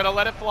 He's going to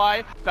let it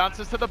fly.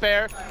 Bounces to the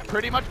bear.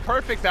 Pretty much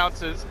perfect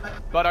bounces.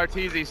 But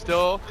Arteezy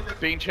still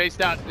being chased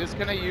out. Just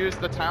going to use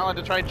the talent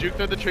to try and juke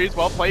through the trees.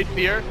 Well played,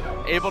 Fear.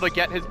 Able to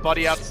get his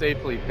buddy out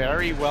safely.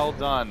 Very well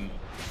done.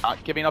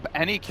 Not giving up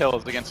any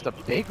kills against a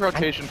big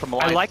rotation from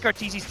Alliance. I like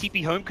Arteezy's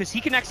TP home because he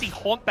can actually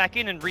haunt back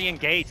in and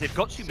re-engage. They've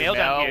got Sumail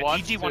down here.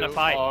 EG want to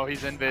fight. Oh,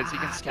 he's invis. He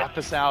can scout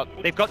this out.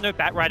 They've got no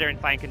Batrider in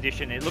fighting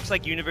condition. It looks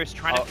like Universe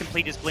trying to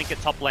complete his blink at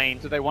top lane,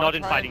 not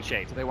in fighting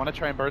shape. Do they want to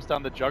try and burst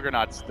down the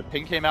Juggernauts? The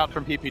ping came out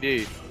from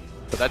PPD.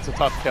 But that's a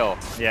tough kill.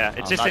 Yeah,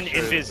 it's just an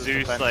invis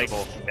Zeus. Like,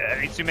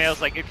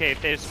 Sumail's like, okay,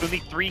 if there's only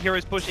 3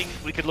 heroes pushing,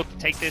 we could look to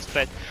take this.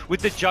 But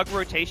with the Jug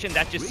rotation,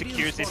 that just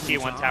secures this tier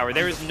 1 tower.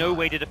 There is no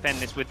way to defend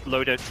this with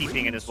Loda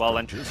TPing in as well.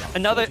 And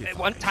another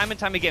one, time and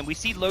time again, we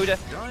see Loda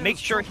make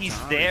sure he's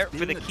there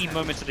for the key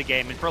moments of the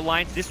game. And for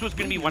Alliance, this was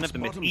going to be one of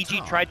them. If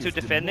EG tried to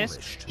defend this,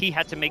 he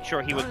had to make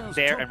sure he was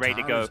there and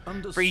ready to go.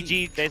 For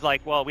EG, they're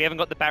like, well, we haven't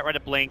got the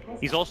Batrider blink.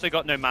 He's also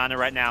got no mana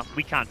right now.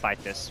 We can't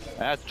fight this.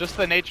 That's just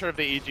the nature of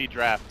the EG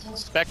draft.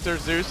 Spectre,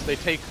 Zeus, they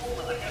take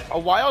a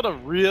while to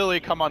really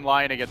come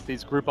online against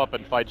these group up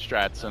and fight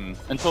strats, and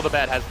until the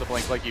bat has the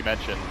blink, like you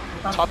mentioned,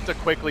 tough to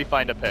quickly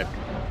find a pick.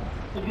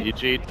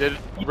 EG did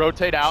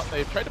rotate out.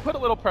 They tried to put a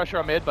little pressure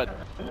on mid, but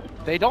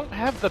they don't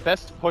have the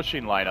best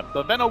pushing lineup.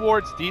 The Venom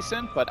Ward's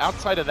decent, but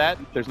outside of that,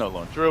 there's no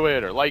Lone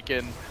Druid or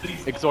Lycan,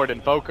 Exort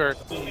Invoker,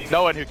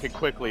 no one who can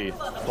quickly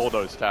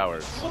bulldoze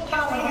towers.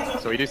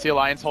 So we do see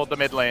Alliance hold the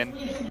mid lane,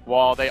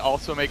 while they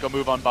also make a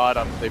move on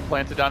bottom. They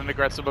planted down an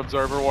aggressive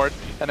Observer Ward,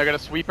 and they're going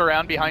to sweep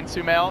around behind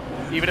Sumail.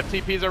 Even if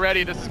TPs are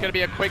ready, this is going to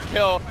be a quick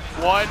kill.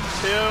 1,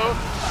 2,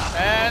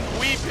 and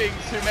weeping.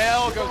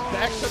 Sumail goes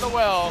back to the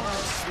well.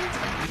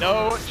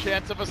 No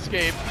chance of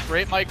escape.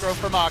 Great micro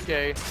from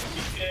Ake.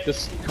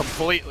 just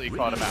completely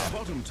caught him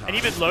out. And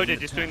even Loda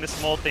just doing the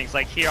small things,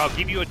 like here, I'll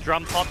give you a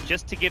drum pop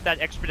just to give that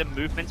extra bit of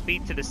movement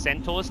speed to the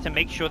Centaurs to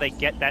make sure they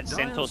get that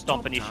Centaur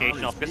stomp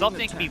initiation off. Because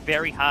often it can be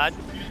very hard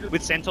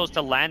with Centaurs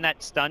to land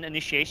that stun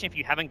initiation if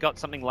you haven't got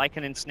something like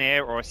an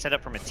ensnare or a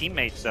setup from a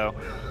teammate. So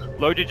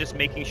Loda just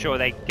making sure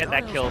they get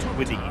that kill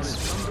with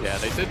ease. Yeah,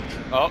 they did.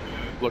 Oh,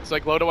 looks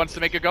like Loda wants to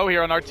make a go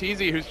here on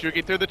Arteezy, who's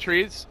juking through the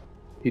trees.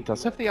 He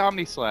does have the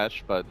Omni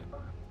Slash, but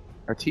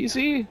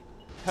Arteezy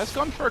has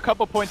gone for a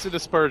couple points of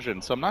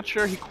dispersion, so I'm not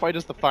sure he quite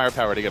has the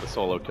firepower to get a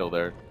solo kill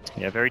there.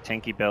 Yeah, very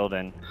tanky build,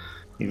 and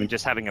even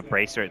just having a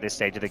bracer at this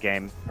stage of the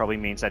game probably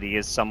means that he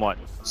is somewhat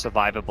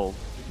survivable.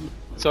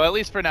 So at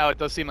least for now, it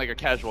does seem like a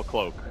casual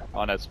cloak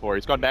on S4.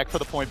 He's gone back for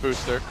the point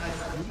booster,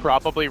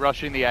 probably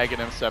rushing the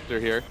Aghanim Scepter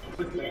here.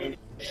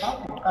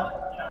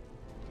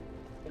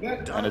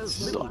 And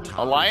it's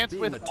Alliance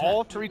with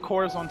all 3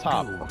 cores on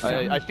top.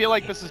 I feel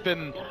like this has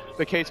been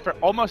the case for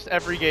almost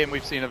every game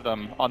we've seen of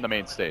them on the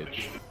main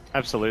stage.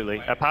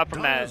 Absolutely. Apart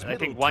from that, I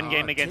think one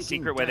game against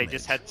Secret where they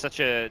just had such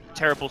a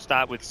terrible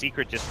start with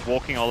Secret just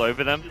walking all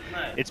over them.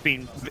 It's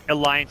been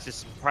Alliance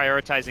just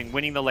prioritizing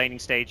winning the laning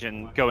stage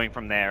and going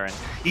from there. And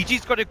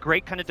EG's got a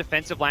great kind of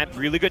defensive lamp,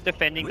 really good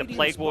defending. The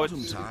Plague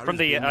Wards from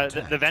the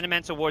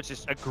Venomancer Wards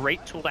is a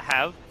great tool to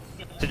have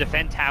to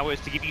defend towers,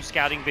 to give you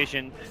scouting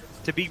vision,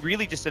 to be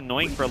really just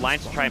annoying for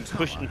Alliance to try and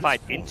push and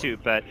fight into,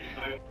 but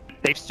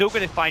they've still got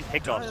to find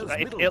pickoffs.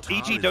 If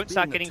EG don't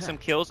start getting some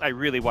kills, I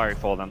really worry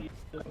for them.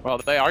 Well,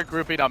 they are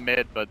grouping on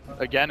mid, but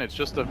again, it's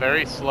just a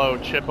very slow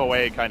chip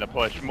away kind of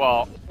push.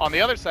 Well, on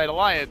the other side,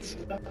 Alliance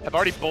have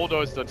already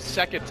bulldozed the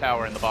second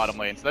tower in the bottom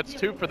lane, so that's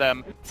 2 for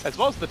them, as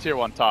well as the tier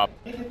 1 top.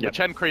 The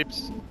Chen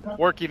creeps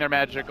working their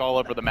magic all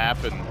over the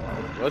map, and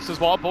this is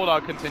while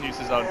Bulldog continues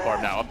his own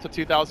farm now, up to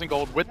 2,000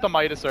 gold with the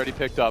Midas already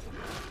picked up.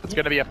 It's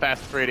going to be a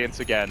fast Radiance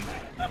again.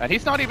 And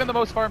he's not even the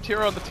most farmed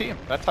hero on the team.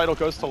 That title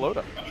goes to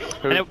Loda,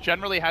 who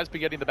generally has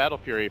been getting the Battle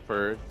Fury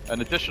for an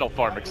additional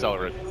farm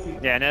accelerant.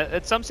 Yeah, and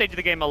at some stage of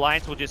the game,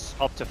 Alliance will just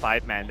opt to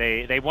 5-man.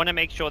 They want to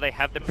make sure they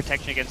have the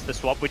protection against the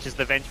swap, which is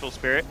the Vengeful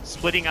Spirit.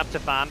 Splitting up to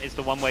farm is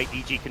the one way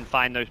EG can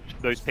find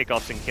those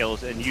pickoffs and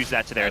kills and use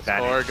that to their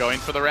advantage. Or going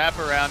for the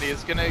wraparound. He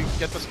is going to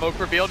get the smoke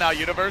reveal now.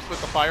 Universe with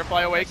the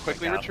Firefly away,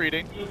 quickly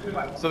retreating.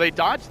 So they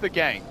dodge the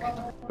gank.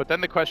 But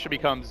then the question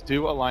becomes,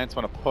 do Alliance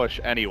want to push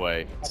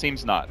anyway?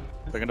 Seems not.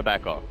 They're going to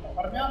back off.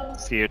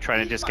 So you're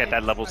trying to just get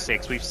that level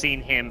 6. We've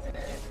seen him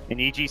in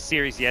EG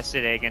series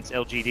yesterday against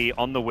LGD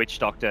on the Witch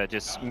Doctor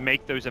just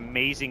make those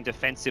amazing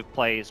defensive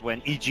plays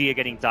when EG are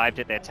getting dived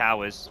at their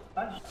towers.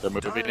 They're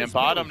moving in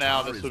bottom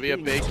now. This will be a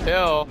big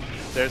kill.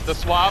 There's the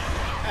swap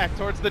back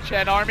towards the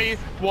Chen army.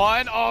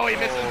 Oh, he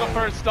misses the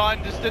first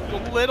stun. Just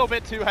a little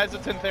bit too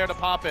hesitant there to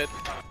pop it.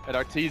 And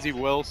Arteezy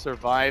will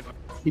survive.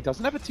 He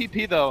doesn't have a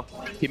TP though.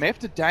 He may have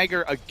to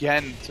dagger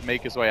again to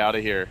make his way out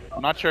of here.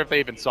 I'm not sure if they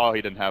even saw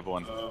he didn't have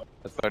one,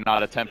 if they're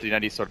not attempting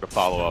any sort of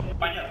follow-up.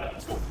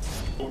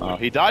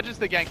 He dodges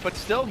the gank, but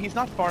still he's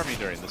not farming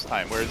during this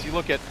time. Whereas you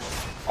look at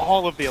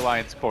all of the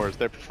Alliance cores,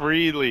 they're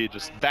freely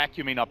just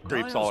vacuuming up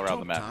creeps all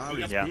around the map.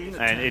 Yeah,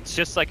 and it's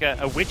just like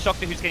a Witch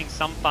Doctor who's getting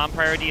some farm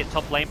priority at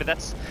top lane, but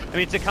that's, I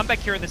mean, it's a comeback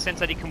here in the sense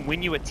that he can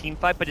win you a team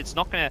fight, but it's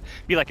not going to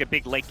be like a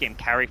big late game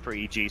carry for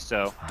EG,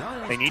 so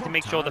they need to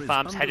make sure the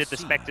farm's headed the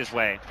Spectre's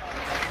way.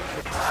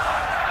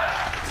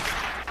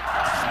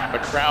 The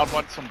crowd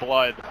wants some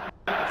blood.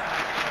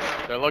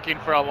 They're looking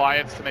for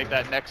Alliance to make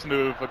that next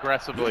move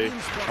aggressively.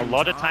 A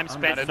lot of time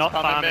spent not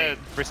farming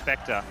for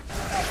Spectre.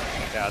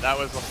 Yeah, that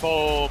was a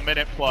full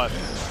minute plus.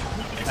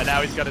 And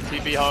now he's got a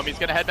TP home. He's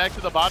going to head back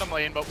to the bottom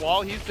lane, but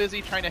while he's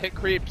busy trying to hit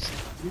creeps,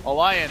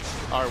 Alliance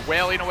are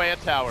wailing away at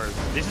towers.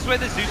 This is where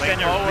the Zeus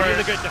Bender is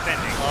really good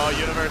defending. Oh,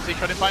 Universe, he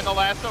couldn't find the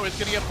lasso. He's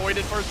going to get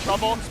voided for his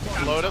trouble.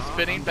 Loda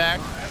spinning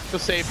back to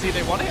safety.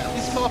 They want to at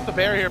least kill off the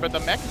bear here, but the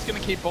mech is going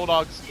to keep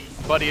Bulldog's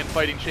buddy in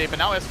fighting shape. And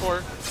now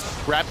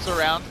S4 wraps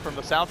around from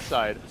the south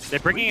side. They're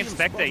bringing in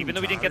Spectre, even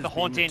though we didn't get the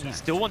haunt in. He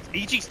still wants,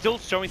 EG still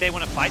showing they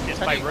want to fight this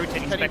by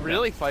rotating Spectre. Can he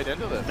really fight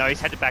into this? No,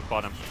 he's headed back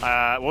bottom.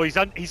 Well,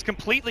 he's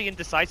completely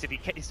indecisive.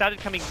 He started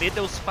coming mid.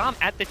 There was farm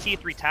at the tier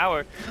 3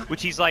 tower,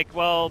 which he's like,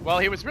 well,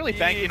 he was really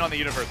banking on the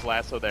Universe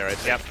lasso there, I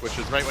think, which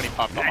is right when he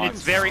popped the And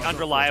it's very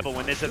unreliable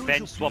when there's a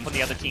Venge swap on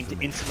the other team to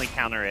instantly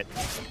counter it.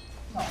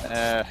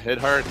 It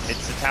hurts.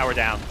 It's the tower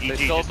down. They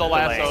sold the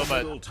lasso,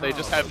 but they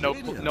just have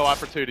no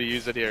opportunity to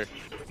use it here.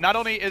 Not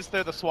only is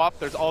there the swap,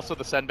 there's also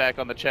the send back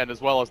on the Chen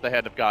as well as the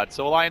Hand of God.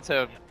 So Alliance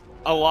have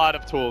a lot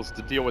of tools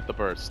to deal with the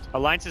burst.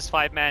 Alliance's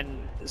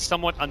 5-man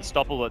somewhat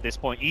unstoppable at this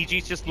point.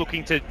 EG's just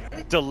looking to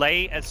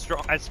delay as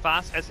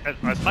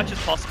much as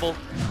possible.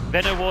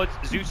 Venom Wards,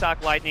 Zeus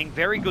Arc Lightning,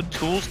 very good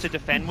tools to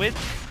defend with.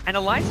 And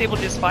Alliance able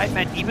to just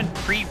 5-man even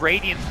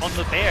pre-Radiant on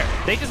the bear.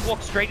 They just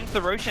walk straight into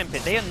the Roshan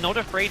pit. They are not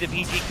afraid of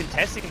EG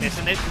contesting this,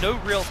 and there's no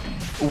real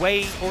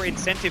way or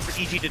incentive for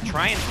EG to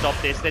try and stop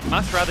this. They'd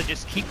much rather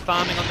just keep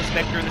farming on the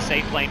Spectre in the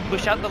safe lane,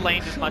 push out the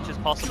lanes as much as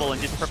possible,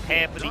 and just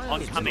prepare for the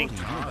oncoming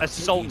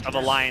assault of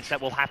Alliance that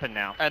will happen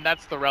now. And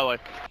that's the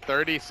Relic.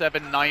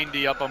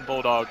 3790 up on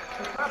Bulldog.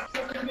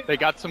 They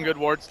got some good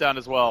wards down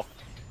as well.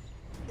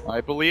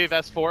 I believe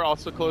S4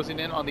 also closing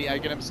in on the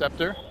Aghanim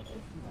Scepter.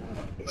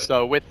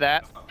 So with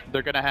that,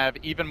 they're going to have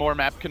even more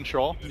map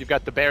control. You've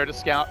got the Bear to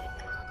scout,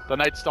 the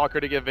Night Stalker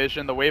to give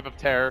vision, the Wave of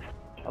Terror.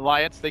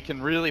 Alliance, they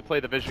can really play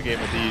the vision game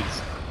with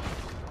these.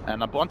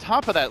 And on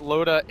top of that,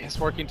 Loda is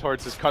working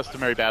towards his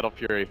customary Battle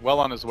Fury, well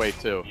on his way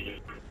too.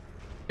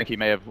 I think he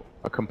may have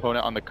a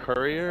component on the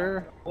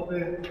Courier.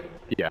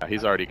 Yeah,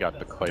 he's already got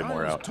the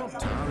Claymore out.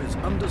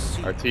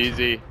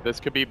 Arteezy, this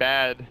could be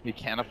bad. He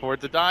can't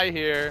afford to die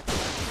here.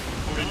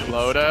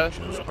 Loda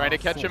trying to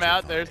catch him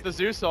out. There's the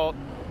Zeus ult.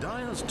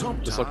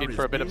 Just looking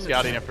for a bit of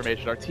scouting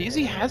information.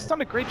 Arteezy has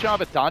done a great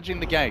job at dodging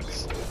the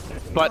ganks.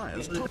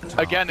 But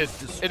again,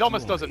 it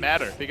almost doesn't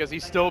matter because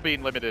he's still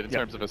being limited in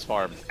terms of his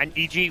farm. And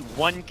EG,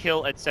 1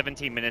 kill at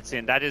 17 minutes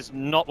in. That is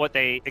not what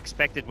they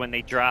expected when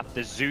they draft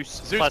the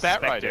Zeus plus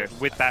Spectre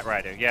with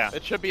Batrider. Yeah,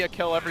 it should be a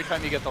kill every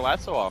time you get the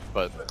lasso off,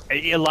 but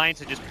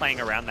Alliance are just playing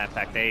around that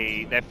fact.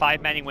 They're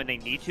 5-manning when they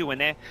need to. When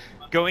they're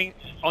going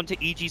onto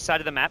EG's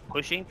side of the map,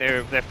 pushing,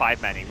 they're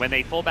 5-manning. When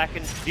they fall back,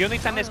 and the only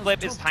time they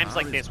split is times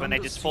like this, when they're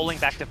just falling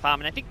back to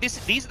farm. And I think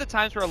these are the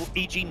times where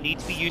EG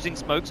needs to be using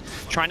smokes,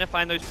 trying to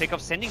find those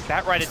pickoffs, sending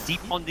Batrider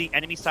deep on the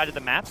enemy side of the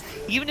map,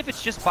 even if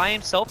it's just by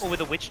himself or with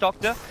a Witch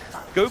Doctor.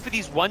 Go for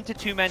these 1 to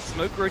 2 man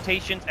smoke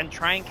rotations and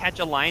try and catch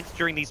Alliance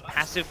during these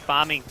passive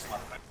farming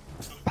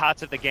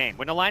parts of the game.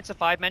 When Alliance are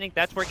 5-manning,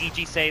 that's where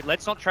EG say,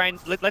 let's try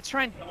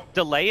and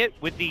delay it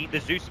with the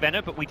Zeus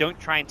Venom, but we don't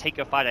try and take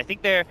a fight. I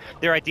think their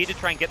idea to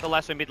try and get the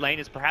lasso mid lane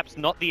is perhaps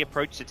not the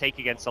approach to take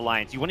against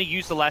Alliance. You want to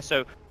use the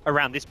lasso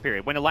around this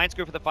period. When Alliance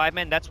go for the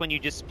 5-man, that's when you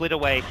just split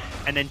away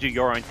and then do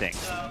your own thing.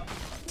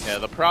 Yeah,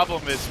 the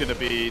problem is going to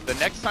be the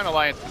next time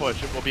Alliance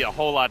push, it will be a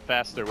whole lot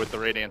faster with the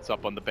Radiance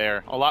up on the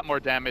Bear. A lot more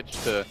damage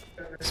to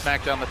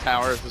smack down the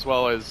towers, as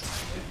well as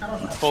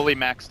fully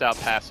maxed out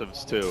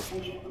passives too.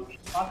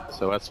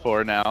 So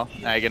S4 now,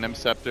 Aghanim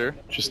Scepter,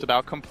 just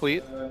about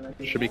complete.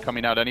 Should be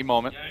coming out any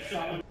moment.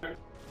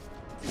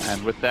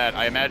 And with that,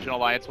 I imagine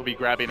Alliance will be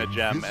grabbing a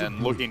gem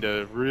and looking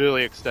to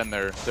really extend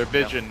their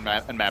vision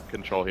and map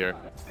control here.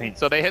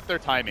 So they hit their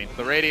timing.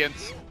 The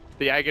Radiance,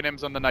 the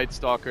Aghanims on the Night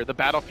Stalker, the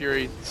Battle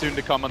Fury soon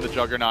to come on the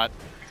Juggernaut.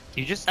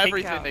 You just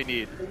everything they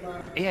need.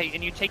 Yeah,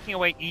 and you're taking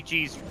away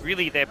EG's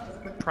really their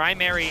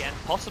primary and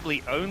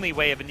possibly only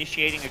way of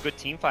initiating a good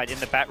team fight in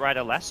the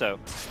Batrider lasso.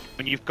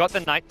 When you've got the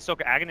Night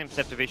Stalker Aghanim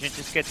Scepter vision, it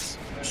just gets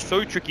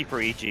so tricky for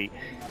EG.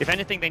 If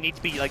anything, they need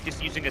to be like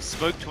just using a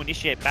smoke to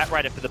initiate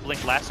Batrider for the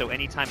Blink lasso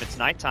anytime it's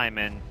nighttime,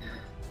 and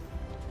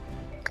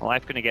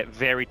life going to get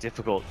very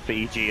difficult for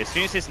EG. As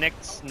soon as this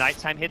next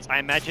nighttime hits, I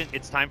imagine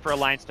it's time for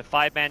Alliance to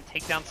 5-man,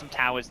 take down some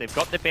towers. They've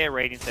got the Bear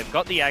Radiance, they've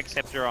got the Ag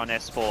Scepter on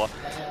S4,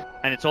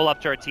 and it's all up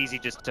to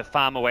Arteezy just to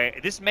farm away.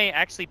 This may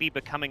actually be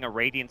becoming a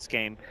Radiance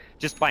game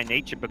just by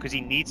nature, because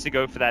he needs to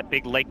go for that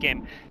big late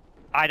game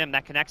item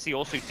that can actually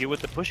also deal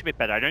with the push a bit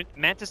better.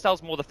 Mantis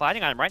Style's more the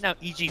fighting item. Right now,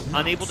 EG's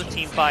unable to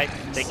team fight.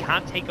 They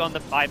can't take on the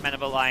 5-man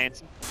of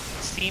Alliance.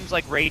 Seems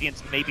like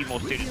Radiance may be more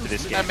suited to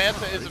this game. And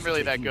Manta isn't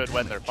really that good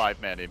when they're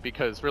 5-manning,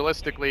 because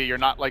realistically, you're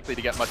not likely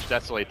to get much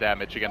Desolate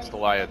damage against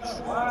Alliance.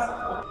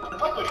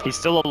 He's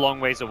still a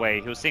long ways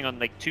away. He was sitting on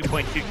like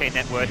 2.2k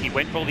net worth. He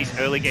went for all these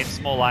early game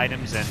small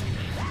items, and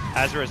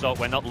as a result,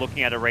 we're not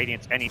looking at a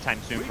Radiance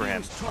anytime soon for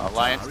him.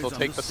 Alliance will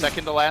take the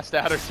second to last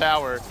outer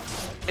tower.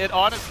 It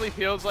honestly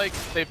feels like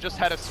they've just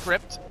had a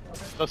script,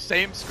 the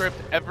same script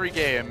every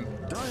game,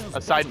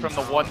 aside from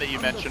the one that you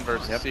mentioned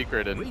versus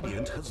Secret, and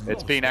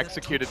it's being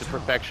executed to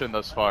perfection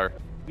thus far.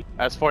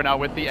 As for now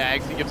with the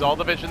Ags, he gives all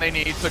the vision they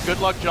need, so good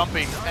luck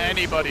jumping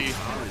anybody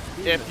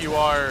if you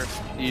are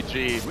EG.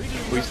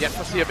 We've yet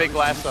to see a big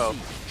lasso.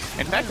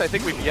 In fact, I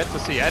think we've yet to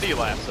see any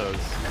lassos.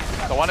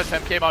 The one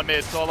attempt came on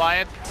mid, so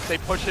Alliance, they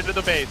push into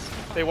the base.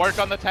 They work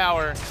on the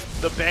tower.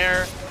 The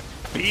Bear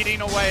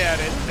beating away at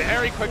it.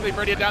 Very quickly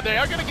bringing it down. They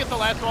are going to get the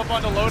lasso up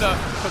onto Loda,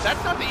 but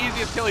that's not the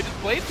easiest kill. He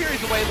just Blade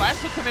Fury's away.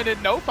 Lasso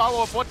committed, no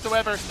follow-up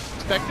whatsoever.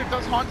 Spectre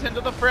does haunt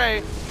into the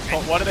fray.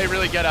 But what do they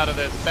really get out of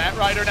this?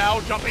 Batrider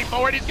now jumping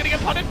forward. He's going to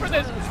get punished for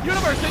this.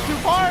 Universe is too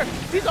far.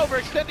 He's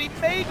overextending.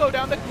 May go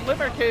down. The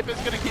Glimmer Cape is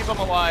going to keep him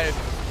alive.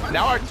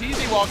 Now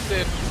Arteezy walks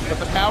in, but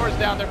the power's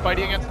down. They're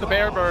fighting against the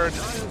Bear Bird.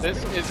 This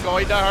is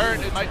going to hurt.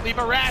 It might leave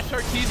a rash.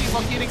 Arteezy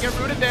looking to get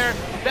rooted there.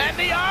 Then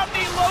the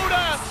Omni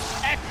Loda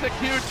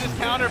executes his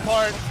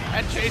counterpart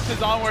and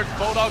chases onwards.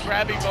 Bulldog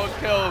grabbing both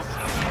kills,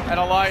 and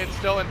Alliance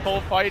still in full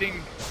fighting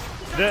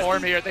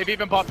form here. They've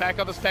even bought back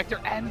on the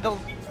Spectre and the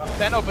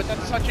Zeno, but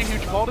that's such a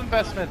huge gold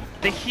investment.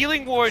 The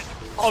healing ward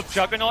of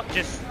Juggernaut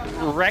just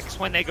wrecks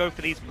when they go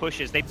for these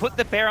pushes. They put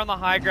the Bear on the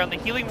high ground. The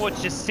healing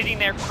ward's just sitting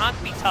there,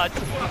 can't be touched,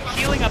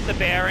 healing up the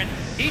Bear, and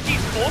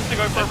EG's forced to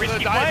go for a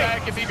risky play.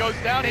 Back. If he goes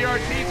down here,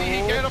 Arteezy,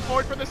 he can't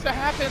afford for this to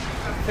happen.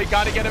 They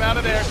got to get him out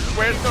of there.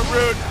 Where's the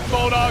root?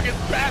 Bulldog is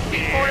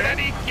asking for it, and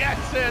he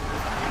gets it.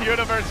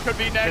 Universe could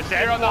be next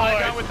here on the high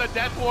ground with the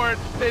Death Ward.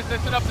 Is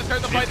this enough to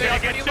turn the fight? They are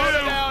getting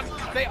loaded down.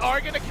 They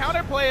are going to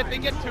counterplay it. They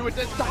get two. It's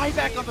a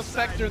dieback on the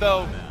Spectre,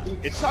 though.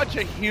 It's such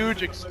a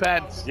huge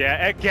expense.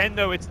 Yeah, again,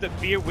 though, it's the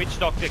Fear Witch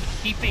Doctor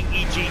keeping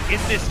EG in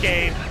this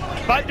game.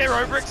 But they're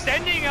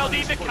overextending,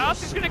 LD. The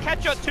cast is going to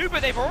catch up too,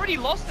 but they've already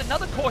lost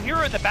another core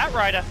hero in the Bat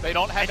Rider. They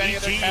don't have any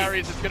of their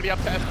carries. It's going to be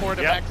up to S4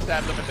 to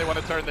backstab them if they want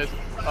to turn this.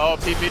 Oh,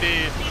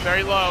 PPD,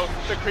 very low.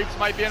 The creeps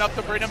might be enough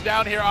to bring him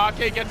down here.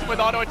 Ake gets him with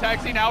auto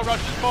attacks. He now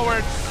rushes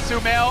forward.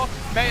 Sumail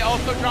may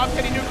also drop.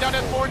 Can he nuke down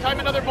S4 in time?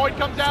 Another Void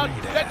comes out.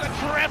 That's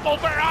a triple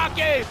for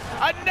Ake.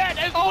 A net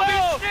as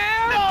well.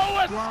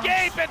 No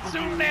escape, and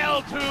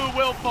Sumail too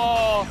will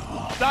fall.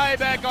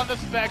 Dieback on the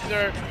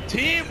Spectre.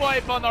 Team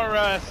wipe on the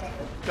rest.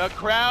 The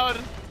crowd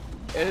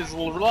is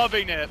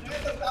loving it.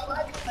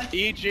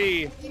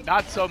 EG,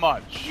 not so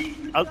much.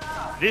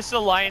 This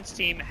Alliance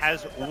team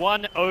has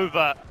won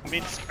over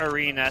Minsk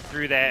Arena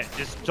through their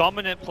just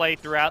dominant play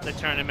throughout the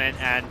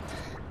tournament, and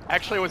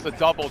actually it was a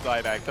double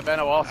dieback. The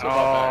Venom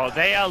also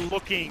they are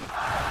looking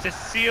to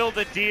seal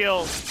the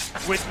deal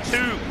with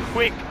two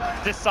quick,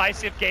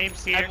 decisive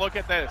games here. And look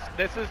at this.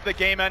 This is the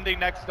game-ending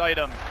next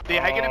item. The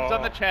Aghanim's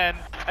on the Chen,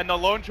 and the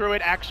Lone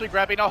Druid actually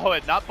grabbing a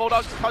hood. Not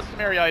Bulldog's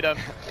customary item,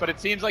 but it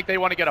seems like they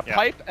want to get a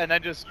pipe and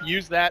then just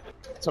use that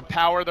to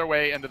power their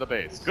way into the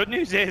base. Good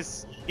news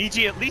is, EG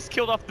at least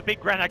killed off the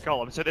big Granite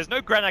Golem. So there's no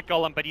Granite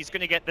Golem, but he's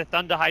going to get the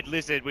Thunderhide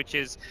Lizard, which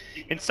is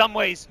in some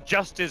ways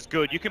just as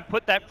good. You can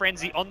put that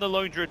Frenzy on the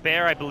Lone Druid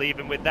Bear, I believe,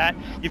 and with that,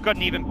 you've got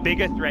an even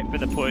bigger threat for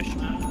the push.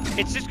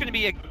 It's just going to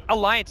be an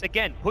Alliance,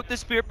 again, put the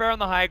Spirit Bear on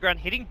the high ground,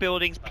 hitting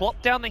buildings,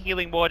 plop down the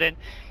Healing Ward, and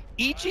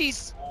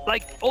EG's,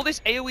 like, all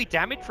this AoE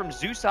damage from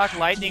Zeus Arc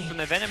Lightning, from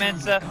the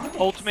Venomancer,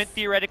 Ultimate,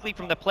 theoretically,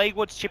 from the Plague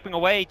Wards chipping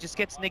away, just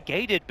gets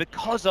negated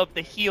because of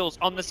the heals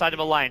on the side of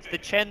Alliance. The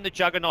Chen, the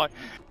Juggernaut,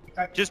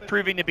 just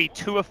proving to be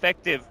too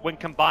effective when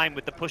combined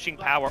with the pushing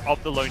power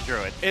of the Lone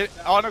Druid. It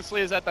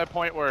honestly is at that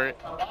point where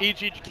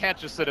EG can't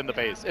just sit in the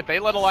base. If they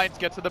let Alliance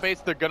get to the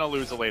base, they're going to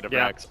lose a later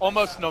Rax,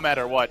 almost no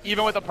matter what.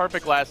 Even with a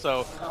perfect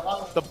lasso,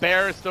 the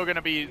Bear is still going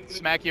to be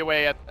smacking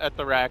away at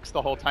the Rax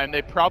the whole time.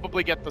 They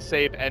probably get the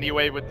save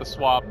anyway with the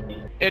swap.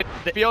 It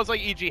feels like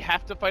EG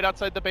have to fight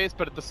outside the base,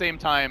 but at the same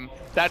time,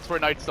 that's where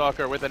Night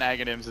Stalker with an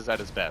Aghanims is at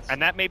his best.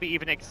 And that maybe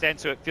even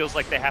extends so it feels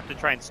like they have to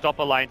try and stop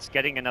Alliance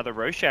getting another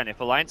Roshan.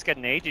 If Alliance get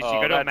an Aegis, you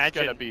got to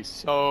imagine. It's going to be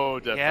so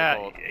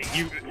difficult.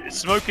 Yeah,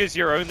 Smoke is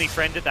your only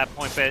friend at that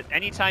point, but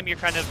anytime you're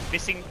kind of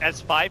missing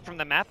as 5 from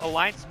the map,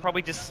 Alliance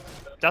probably just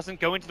doesn't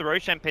go into the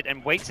Roshan pit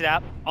and waits it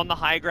out on the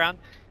high ground.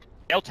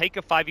 They'll take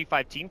a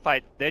 5v5 team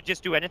fight. They'll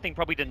just do anything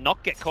probably to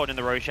not get caught in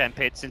the Roshan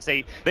pit, since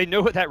they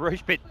know what that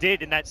Rosh pit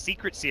did in that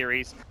Secret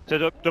series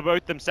to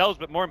both themselves,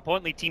 but more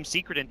importantly, Team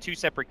Secret in 2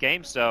 separate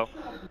games, so...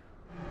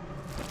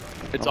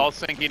 It's all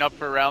syncing up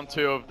for round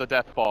 2 of the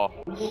Death Ball.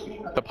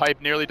 The pipe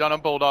nearly done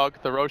on Bulldog,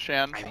 the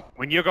Roshan.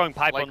 When you're going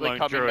pipe on Lone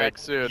Druid,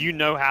 soon. You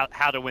know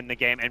how to win the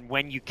game and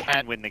when you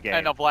can win the game.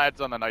 And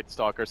Vlad's on the Night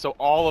Stalker, so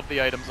all of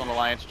the items on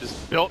Alliance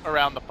just built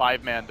around the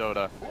 5-man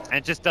Dota. And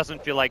it just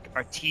doesn't feel like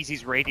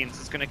Arteezy's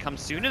Radiance is going to come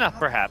soon enough,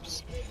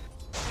 perhaps.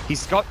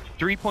 He's got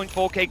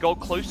 3.4k gold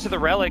close to the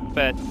Relic,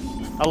 but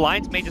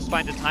Alliance may just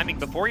find the timing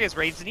before he has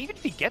Radiance, and even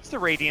if he gets the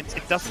Radiance,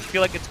 it doesn't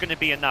feel like it's going to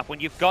be enough. When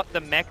you've got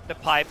the mech, the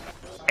pipe,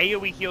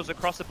 AoE heals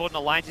across the board in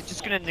Alliance, it's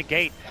just going to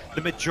negate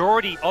the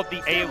majority of the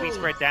AoE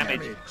spread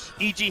damage.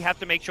 EG have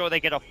to make sure they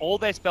get off all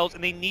their spells,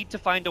 and they need to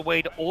find a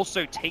way to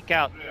also take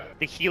out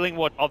the Healing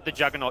Ward of the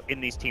Juggernaut in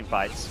these team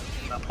fights.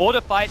 Or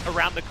to fight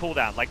around the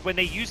cooldown. Like, when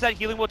they use that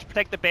Healing Ward to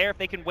protect the Bear, if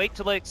they can wait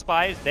till it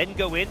expires, then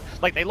go in.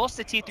 Like, they lost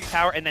the tier 3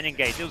 tower and then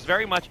engage. It was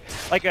very much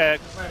like a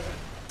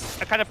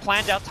kind of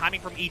planned out timing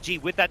from EG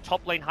with that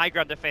top lane high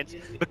ground defense,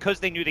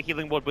 because they knew the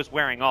Healing Ward was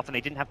wearing off and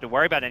they didn't have to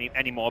worry about it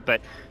anymore, but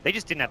they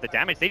just didn't have the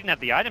damage, they didn't have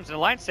the items, and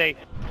Alliance say,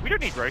 we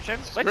don't need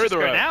Roshans, let's just go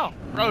now.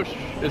 Rosh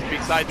is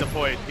beside the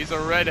point, he's a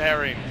red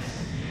herring.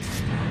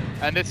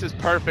 And this is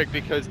perfect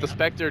because the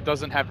Spectre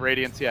doesn't have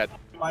Radiance yet.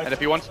 And if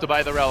he wants to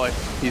buy the Relic,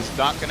 he's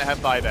not going to have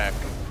buyback.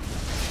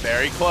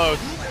 Very close.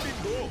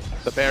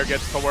 The Bear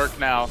gets to work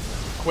now.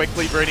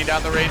 Quickly bringing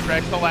down the range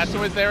Rex. The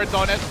lasso is there. It's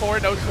on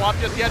S4. No swap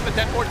just yet, but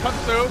Death Ward comes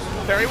through.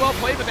 Very well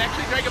played, but they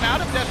actually drag him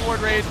out of Death Ward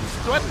range.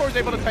 So S4 is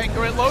able to tank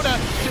through it. Loda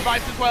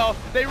survives as well.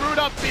 They root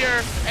up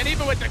Fear, and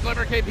even with the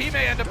Glimmer Cape, he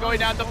may end up going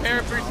down. The Pair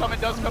of 3 Summon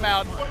does come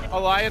out.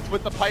 Alliance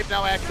with the pipe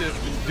now active.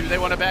 Do they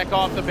want to back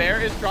off? The Bear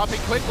is dropping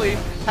quickly.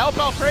 Help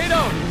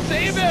Alfredo!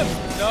 Save him!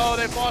 No,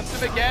 they've lost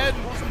him again.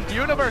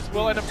 Universe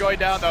will end up going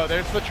down, though.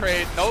 There's the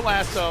trade. No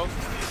lasso.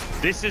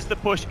 This is the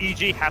push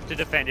EG have to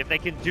defend. If they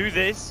can do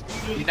this,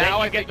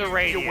 now I get the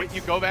Radiance. You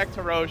go back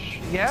to Roche.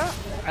 Yeah.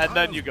 And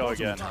then you go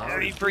again. I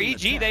mean, for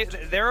EG,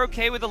 they're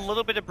okay with a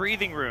little bit of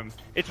breathing room.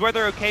 It's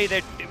whether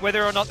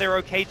or not they're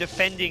okay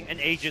defending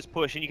an Aegis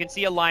push. And you can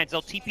see Alliance,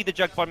 they'll TP the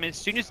Jug bottom. And as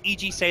soon as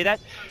EG say that,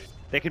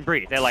 they can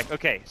breathe. They're like,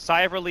 okay,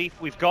 sigh of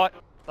relief. We've got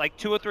like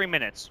 2 or 3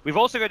 minutes. We've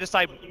also got to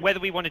decide whether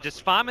we want to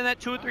just farm in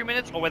that 2 or 3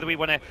 minutes, or whether we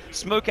want to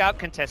smoke out,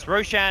 contest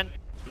Roshan,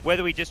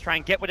 whether we just try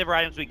and get whatever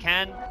items we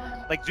can.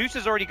 Like, Zeus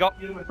has already got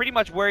pretty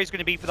much where he's going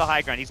to be for the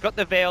high ground. He's got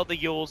the Veil, the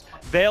Yules.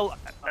 Veil,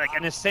 like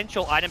an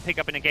essential item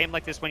pickup in a game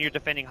like this when you're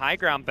defending high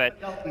ground, but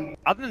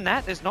other than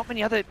that, there's not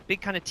many other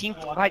big kind of team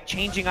fight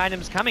changing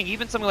items coming.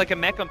 Even something like a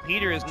mech on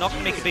Peter is not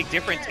going to make a big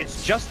difference.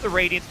 It's just the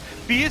Radiance.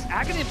 Fear's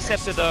Aghanim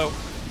Scepter, though,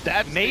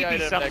 That's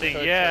maybe something,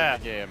 yeah.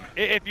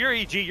 If you're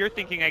EG, you're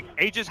thinking like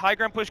Aegis high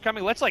ground push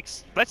coming. Let's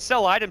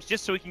sell items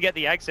just so we can get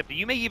the Ag Scepter.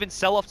 You may even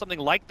sell off something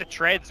like the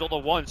Treads or the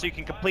Wand so you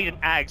can complete an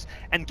Ags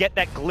and get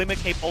that Glimmer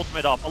Cape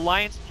ultimate off.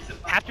 Alliance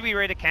have to be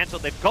ready to cancel.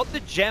 They've got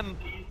the gem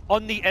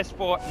on the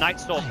S4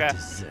 Night Stalker,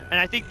 and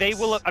I think they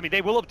will have,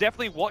 they will have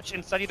definitely watched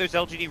and studied those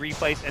LGD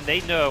replays, and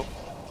they know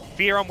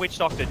Fear on Witch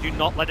Doctor. Do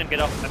not let him get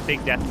off a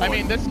big death board. I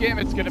mean, this game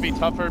it's going to be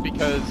tougher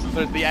because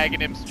there's the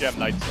Aghanim's Gem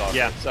Night Stalker.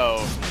 Yeah.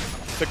 So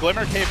the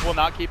Glimmer Cape will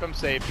not keep him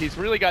safe. He's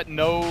really got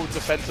no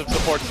defensive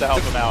supports to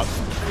help him out.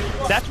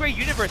 That's where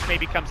Universe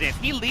maybe comes in. If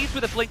he leaves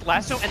with a Blink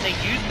Lasso and they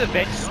use the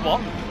Venge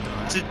swap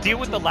to deal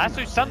with the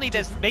Lasso, suddenly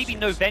there's maybe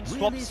no Venge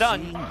swap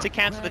stun to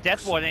cancel the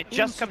Death Ward, and it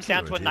just comes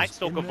down to a Night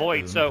Stalker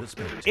Void. So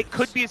it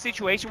could be a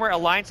situation where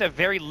Alliance have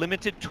very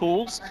limited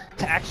tools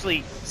to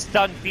actually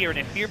stun Fear, and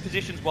if Fear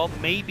positions well,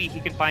 maybe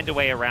he can find a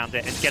way around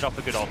it and get off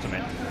a good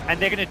ultimate. And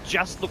they're going to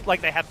just look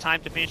like they have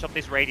time to finish off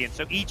this Radiant.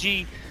 So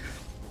EG,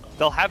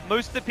 they'll have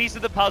most of the piece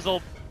of the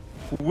puzzle.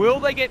 Will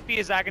they get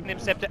Fear's Aghanim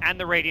Scepter and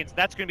the Radiance?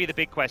 That's going to be the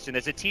big question.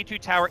 There's a tier 2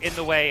 tower in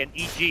the way, and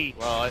EG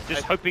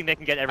just hoping they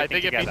can get everything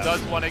together. I think if he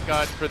does want it,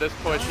 guns for this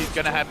push, he's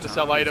going to have to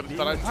sell items,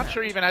 but I'm not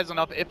sure he even has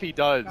enough if he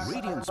does.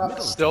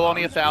 Still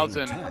only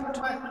 1,000.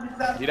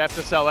 He'd have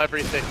to sell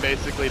everything,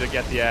 basically, to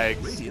get the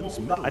eggs.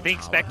 I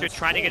think Spectre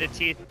trying to get a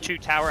tier 2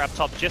 tower up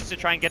top just to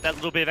try and get that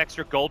little bit of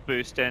extra gold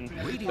boost, and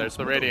there's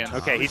the Radiance.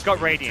 Okay, he's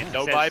got Radiant.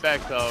 No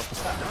buyback, though.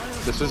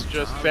 This is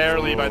just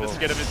barely by the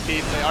skin of his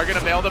teeth. They are going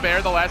to bail the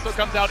Bear. The Lasso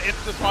comes out,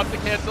 the swap to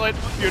cancel it.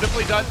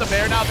 Beautifully done. The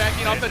Bear now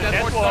backing off the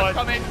Death Ward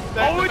coming.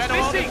 Oh, it's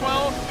missing! As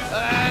well.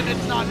 And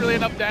it's not really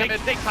enough damage.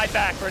 They kite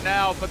back for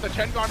now, but the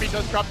Chen army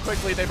does drop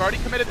quickly. They've already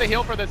committed the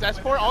heal for this.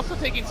 S4 also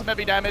taking some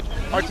heavy damage.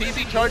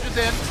 RTZ charges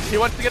in. He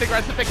wants to get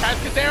aggressive. The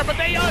casket there, but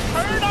they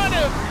turn on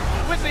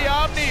him with the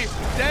Omni.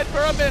 Dead for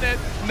a minute.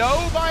 No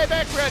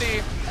buyback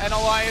ready. And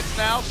Alliance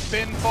now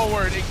spin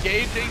forward,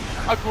 engaging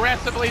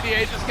aggressively.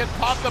 The Aegis gets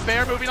popped. The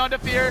Bear moving on to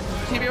Fear,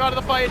 keeping him out of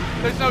the fight.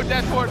 There's no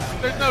Death Ward.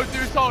 There's no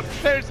Zeus hold.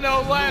 There's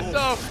no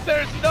Lasso.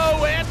 There's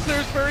no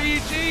answers for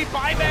EG.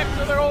 Buybacks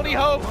are their only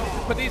hope.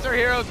 But these are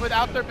heroes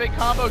without their big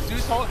combo.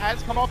 Zeus hold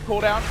has come off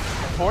cooldown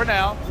for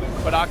now,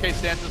 but Ake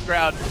stands his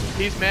ground.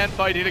 He's man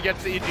fighting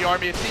against the EG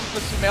army. It seems the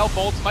Sumail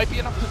bolts might be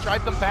enough to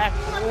drive them back.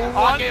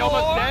 Ake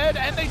almost dead,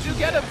 and they do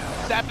get him.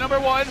 Zap number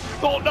 1,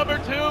 bolt number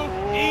 2.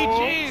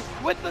 EG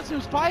with the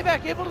Zeus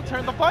buyback, able to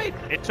turn the fight.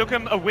 It took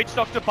him a Witch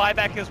Doctor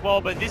buyback as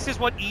well, but this is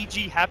what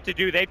EG have to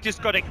do. They've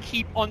just got to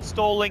keep on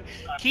stalling.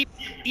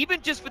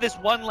 Even just for this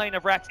one lane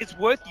of racks, it's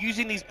worth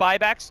using these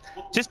buybacks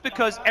just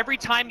because every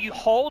time you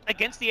hold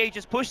against the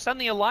Aegis push,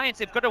 suddenly Alliance,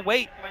 they've got to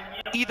wait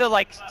either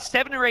like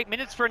 7 or 8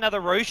 minutes for another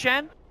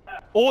Roshan,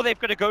 or they've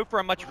got to go for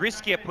a much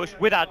riskier push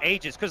without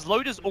Aegis, because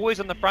Loda's always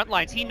on the front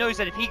lines. He knows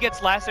that if he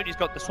gets lassoed, he's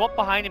got the swap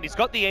behind him, he's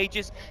got the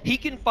Aegis, he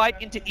can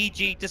fight into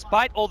EG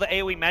despite all the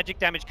AoE magic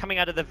damage coming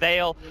out of the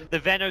Veil, the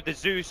Veno, the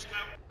Zeus.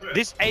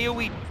 This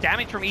AoE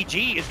damage from EG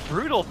is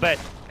brutal, but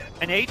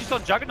an Aegis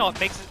on Juggernaut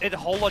makes it a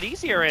whole lot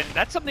easier, and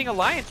that's something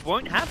Alliance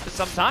won't have for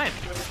some time.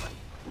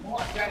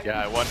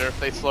 Yeah, I wonder if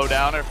they slow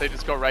down or if they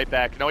just go right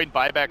back. Knowing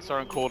buybacks are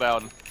on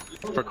cooldown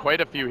for quite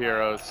a few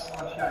heroes.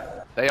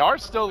 They are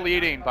still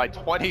leading by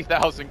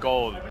 20,000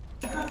 gold.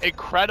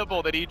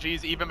 Incredible that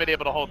EG's even been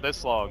able to hold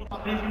this long.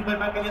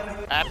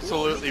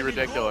 Absolutely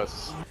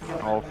ridiculous.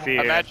 Oh,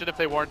 Fear. Imagine if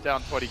they weren't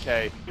down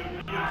 20k.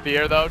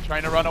 Fear, though,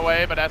 trying to run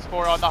away, but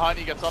S4 on the hunt.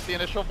 He gets off the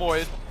initial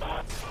void.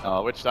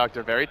 Witch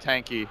Doctor, very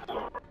tanky.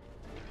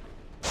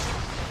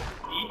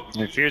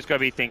 And Fear's got to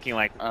be thinking,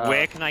 like,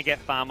 where can I get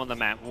farm on the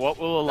map? What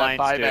will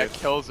Alliance do? That buyback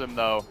kills him,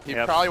 though. He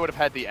probably would have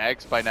had the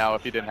eggs by now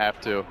if he didn't have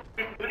to.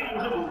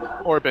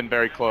 Or been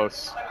very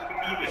close.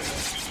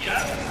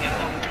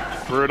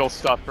 Brutal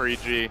stuff for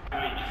EG.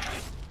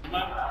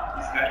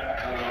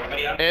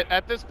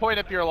 At this point,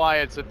 if you're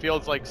Alliance, it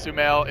feels like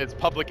Sumail is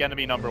public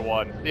enemy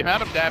 #1. The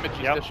amount of damage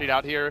he's dishing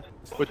out here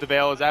with the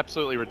Veil is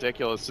absolutely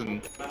ridiculous,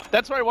 and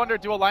that's where I wonder,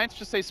 do Alliance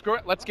just say, screw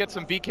it, let's get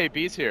some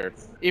BKBs here?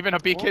 Even a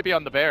BKB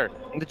on the Bear.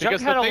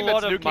 Because the thing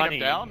that's nuking him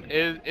down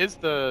is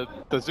the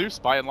Zeus,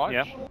 by and large.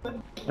 Yeah.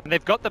 And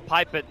they've got the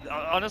pipe, but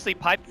honestly,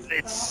 pipe,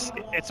 it's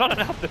not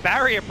enough. The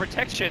barrier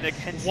protection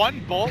against...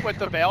 One bolt with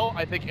the Veil,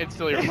 I think,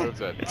 instantly removes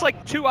it. It's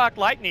like 2 Arc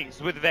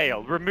Lightnings with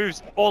Veil.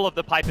 Removes all of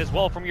the pipe as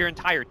well from your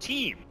entire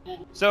team.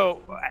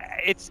 So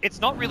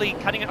it's not really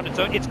cutting it on its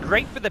own. It's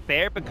great for the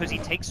Bear because he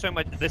takes so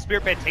much, the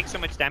Spirit Bear takes so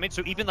much damage,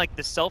 so even like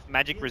the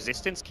self-magic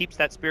resistance keeps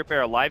that Spirit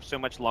Bear alive so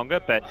much longer.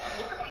 But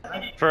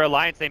for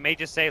Alliance, they may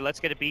just say, let's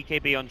get a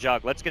BKB on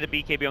Jug, let's get a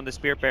BKB on the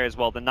Spirit Bear as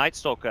well. The Night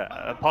Stalker,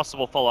 a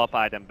possible follow-up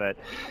item, but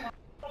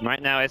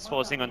right now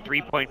S4 sitting on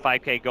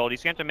 3.5k gold.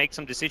 He's going to have to make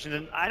some decisions,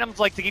 and items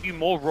like to give you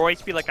more Roy,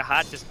 to be like a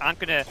heart, just aren't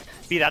going to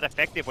be that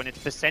effective when it's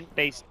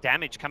percent-based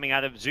damage coming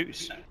out of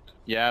Zeus.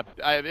 Yeah,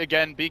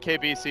 again,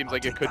 BKB seems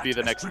like it could be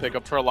the next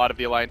pickup for a lot of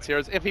the Alliance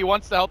heroes. If he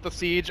wants to help the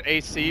Siege,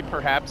 AC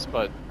perhaps,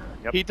 but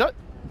he does.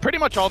 Pretty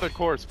much all their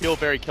cores feel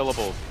very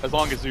killable as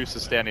long as Zeus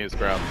is standing his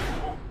ground.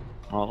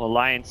 Well,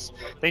 Alliance,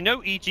 they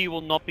know EG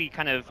will not be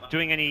kind of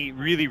doing any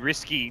really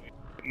risky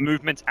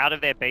movements out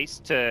of their base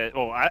to,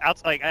 or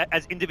out, like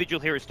as individual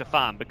heroes to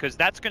farm, because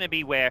that's going to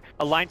be where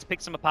Alliance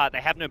picks them apart.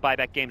 They have no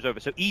buyback games over.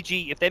 So EG,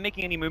 if they're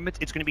making any movements,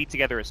 it's going to be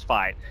together as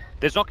 5.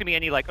 There's not going to be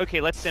any like, okay,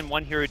 let's send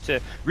one hero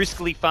to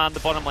riskily farm the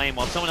bottom lane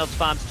while someone else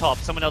farms top,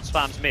 someone else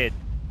farms mid.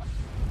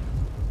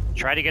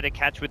 Try to get a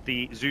catch with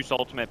the Zeus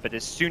ultimate, but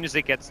as soon as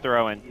it gets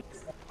thrown,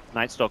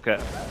 Night Stalker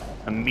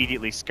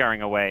immediately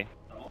scurrying away.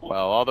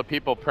 Well, all the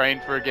people praying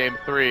for game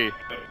 3,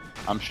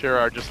 I'm sure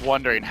are just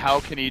wondering,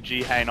 how can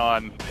EG hang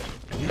on?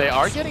 They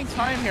are getting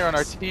time here on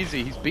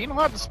Arteezy. He's being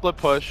allowed to split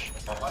push.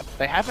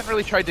 They haven't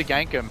really tried to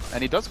gank him,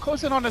 and he does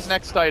close in on his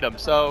next item.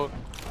 So,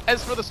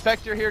 as for the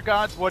Spectre here,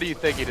 Gods, what are you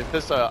thinking? Is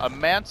this a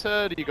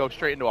Manta? Do you go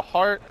straight into a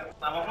Heart?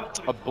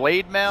 A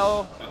Blade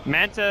Mail?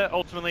 Manta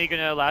ultimately going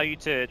to allow you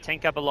to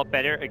tank up a lot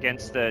better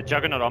against the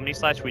Juggernaut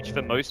Omnislash, which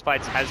for most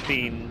fights has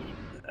been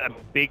a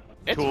big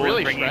tool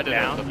really bringing it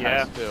down.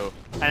 Yeah,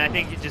 and I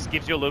think it just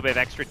gives you a little bit of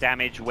extra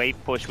damage, wave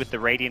push with the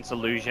Radiance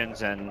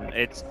Illusions, and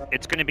it's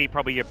going to be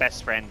probably your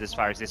best friend as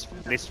far as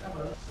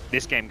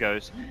this game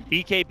goes.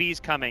 BKB's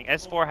coming.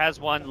 S4 has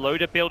one.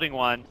 Loda building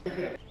one.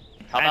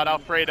 How about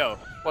Alfredo?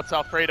 What's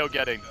Alfredo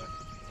getting?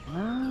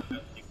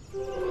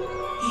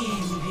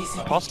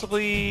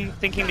 Possibly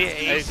thinking the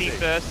AC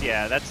first.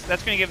 Yeah, that's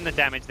going to give them the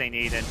damage they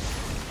need. And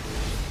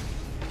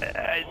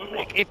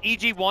if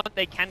EG want,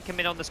 they can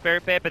commit on the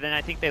Spirit Bear, but then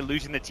I think they're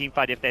losing the team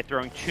fight if they're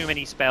throwing too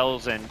many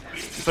spells and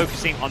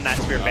focusing on that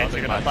Spirit Bear.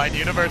 They're going to find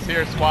Universe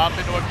here, swap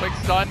into a quick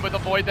stun with a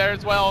Void there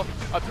as well.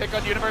 A pick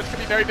on Universe could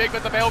be very big,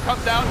 but the Veil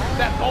comes down.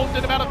 That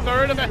bolted about a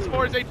third of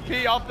S4's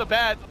HP off the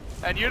bat.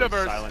 And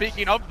Universe,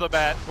 speaking of the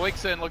bat,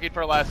 blinks in looking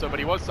for a lasso, but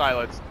he was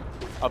silenced.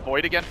 A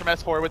Void again from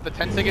S4 with the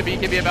 10-second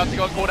BKB about to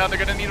go and cooldown. They're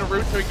going to need a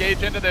route to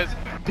engage into this.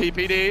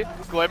 PPD,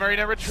 glimmering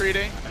and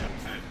retreating.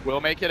 Will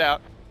make it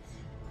out.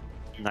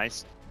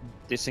 Nice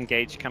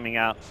disengage coming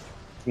out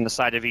from the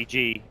side of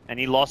EG, and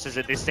he losses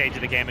at this stage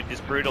of the game, and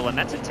just brutal, and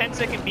that's a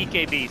 10-second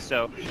BKB,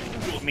 so,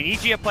 I mean,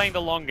 EG are playing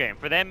the long game.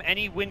 For them,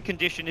 any win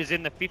condition is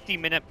in the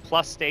 50-minute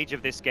plus stage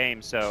of this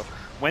game, so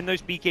when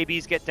those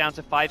BKBs get down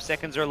to 5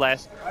 seconds or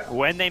less,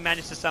 when they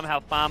manage to somehow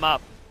farm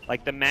up,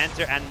 like the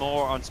Manta and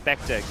more on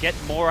Spectre, get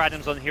more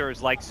items on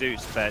heroes like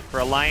Zeus, but for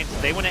Alliance,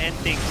 they want to end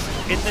things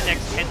in the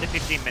next 10 to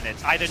 15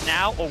 minutes, either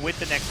now or with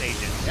the next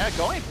agent. Yeah,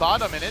 going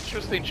bottom, an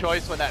interesting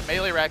choice when that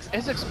melee Rex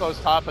is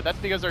exposed top, but that's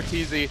because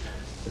Arteezy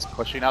is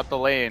pushing out the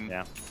lane.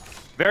 Yeah.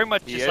 Very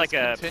much just like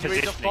a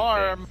positioning to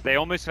farm. Thing. They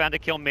almost found a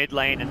kill mid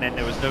lane, and then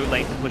there was no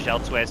lane to push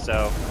elsewhere,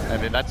 so... I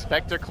mean, that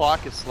Spectre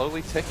clock is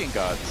slowly ticking,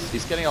 Gods.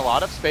 He's getting a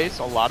lot of space,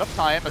 a lot of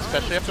time,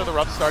 especially after the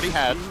rough start he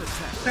had.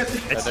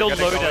 It's still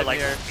Loda, like,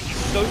 he's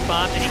so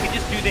farmed, and he can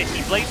just do this.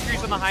 He blade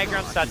screws on the high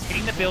ground, starts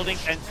hitting the building,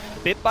 and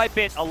bit by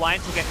bit,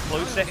 Alliance will get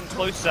closer and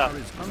closer.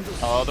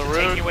 Oh, the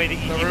root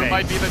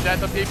might be the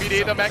death of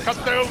PPD. The mech comes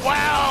through.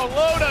 Wow,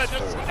 Loda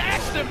just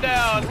smacks him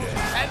down,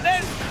 and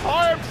then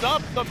carves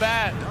up the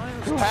bat.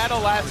 Who had a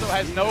lasso,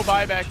 has no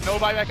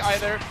buyback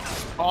either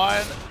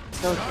on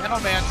the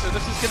Genomancer.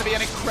 This is going to be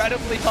an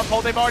incredibly tough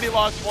hold. They've already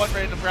lost one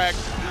random frag.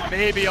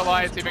 Maybe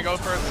Alliance even go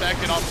for a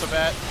second off the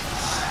bat.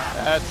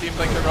 That seems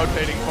like they're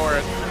rotating for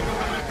it.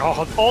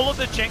 Oh, all of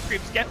the Gen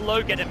creeps get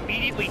low, get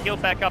immediately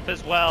healed back up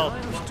as well.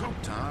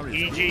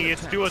 EG,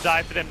 it's do or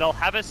die for them. They'll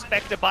have a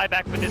Spectre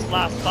buyback for this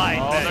last fight.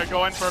 Oh, they're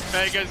going for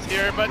Megas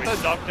here, but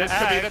this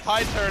could be the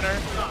tide turner.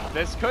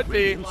 This could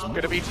be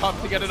going to be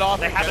tough to get it off.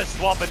 They have a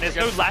swap and there's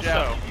no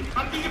lasso.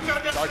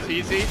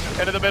 Arteezy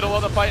into the middle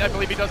of the fight. I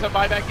believe he does have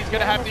buyback. He's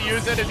going to have to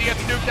use it as he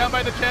gets nuked down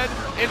by the Chen.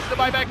 It's the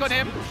buyback on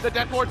him. The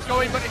death ward's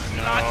going, but it's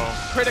not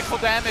critical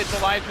damage.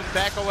 Alliance just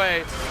back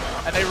away,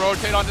 and they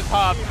rotate on the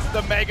top.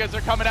 The Megas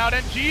are coming out,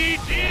 and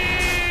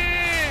GG!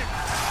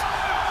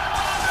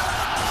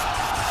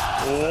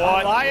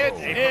 What Alliance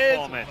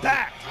is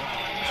back!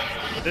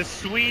 The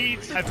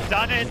Swedes have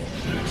done it.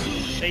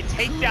 They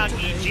take down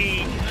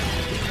EG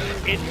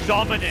in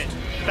dominant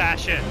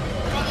fashion.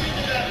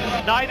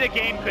 Neither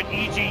game could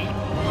EG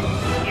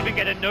even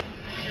get a no.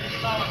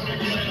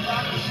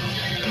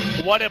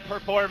 What a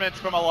performance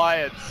from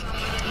Alliance.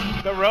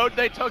 The road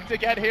they took to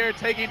get here,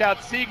 taking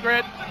out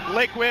Secret,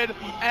 Liquid,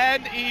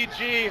 and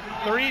EG.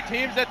 3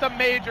 teams at the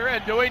major,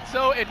 and doing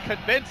so in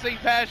convincing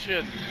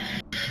fashion.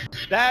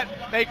 That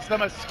makes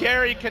them a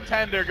scary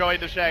contender going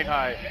to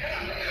Shanghai.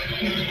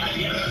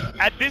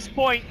 At this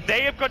point,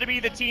 they have got to be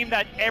the team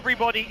that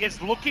everybody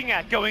is looking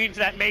at going into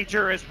that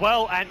major as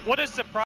well, and what a surprise.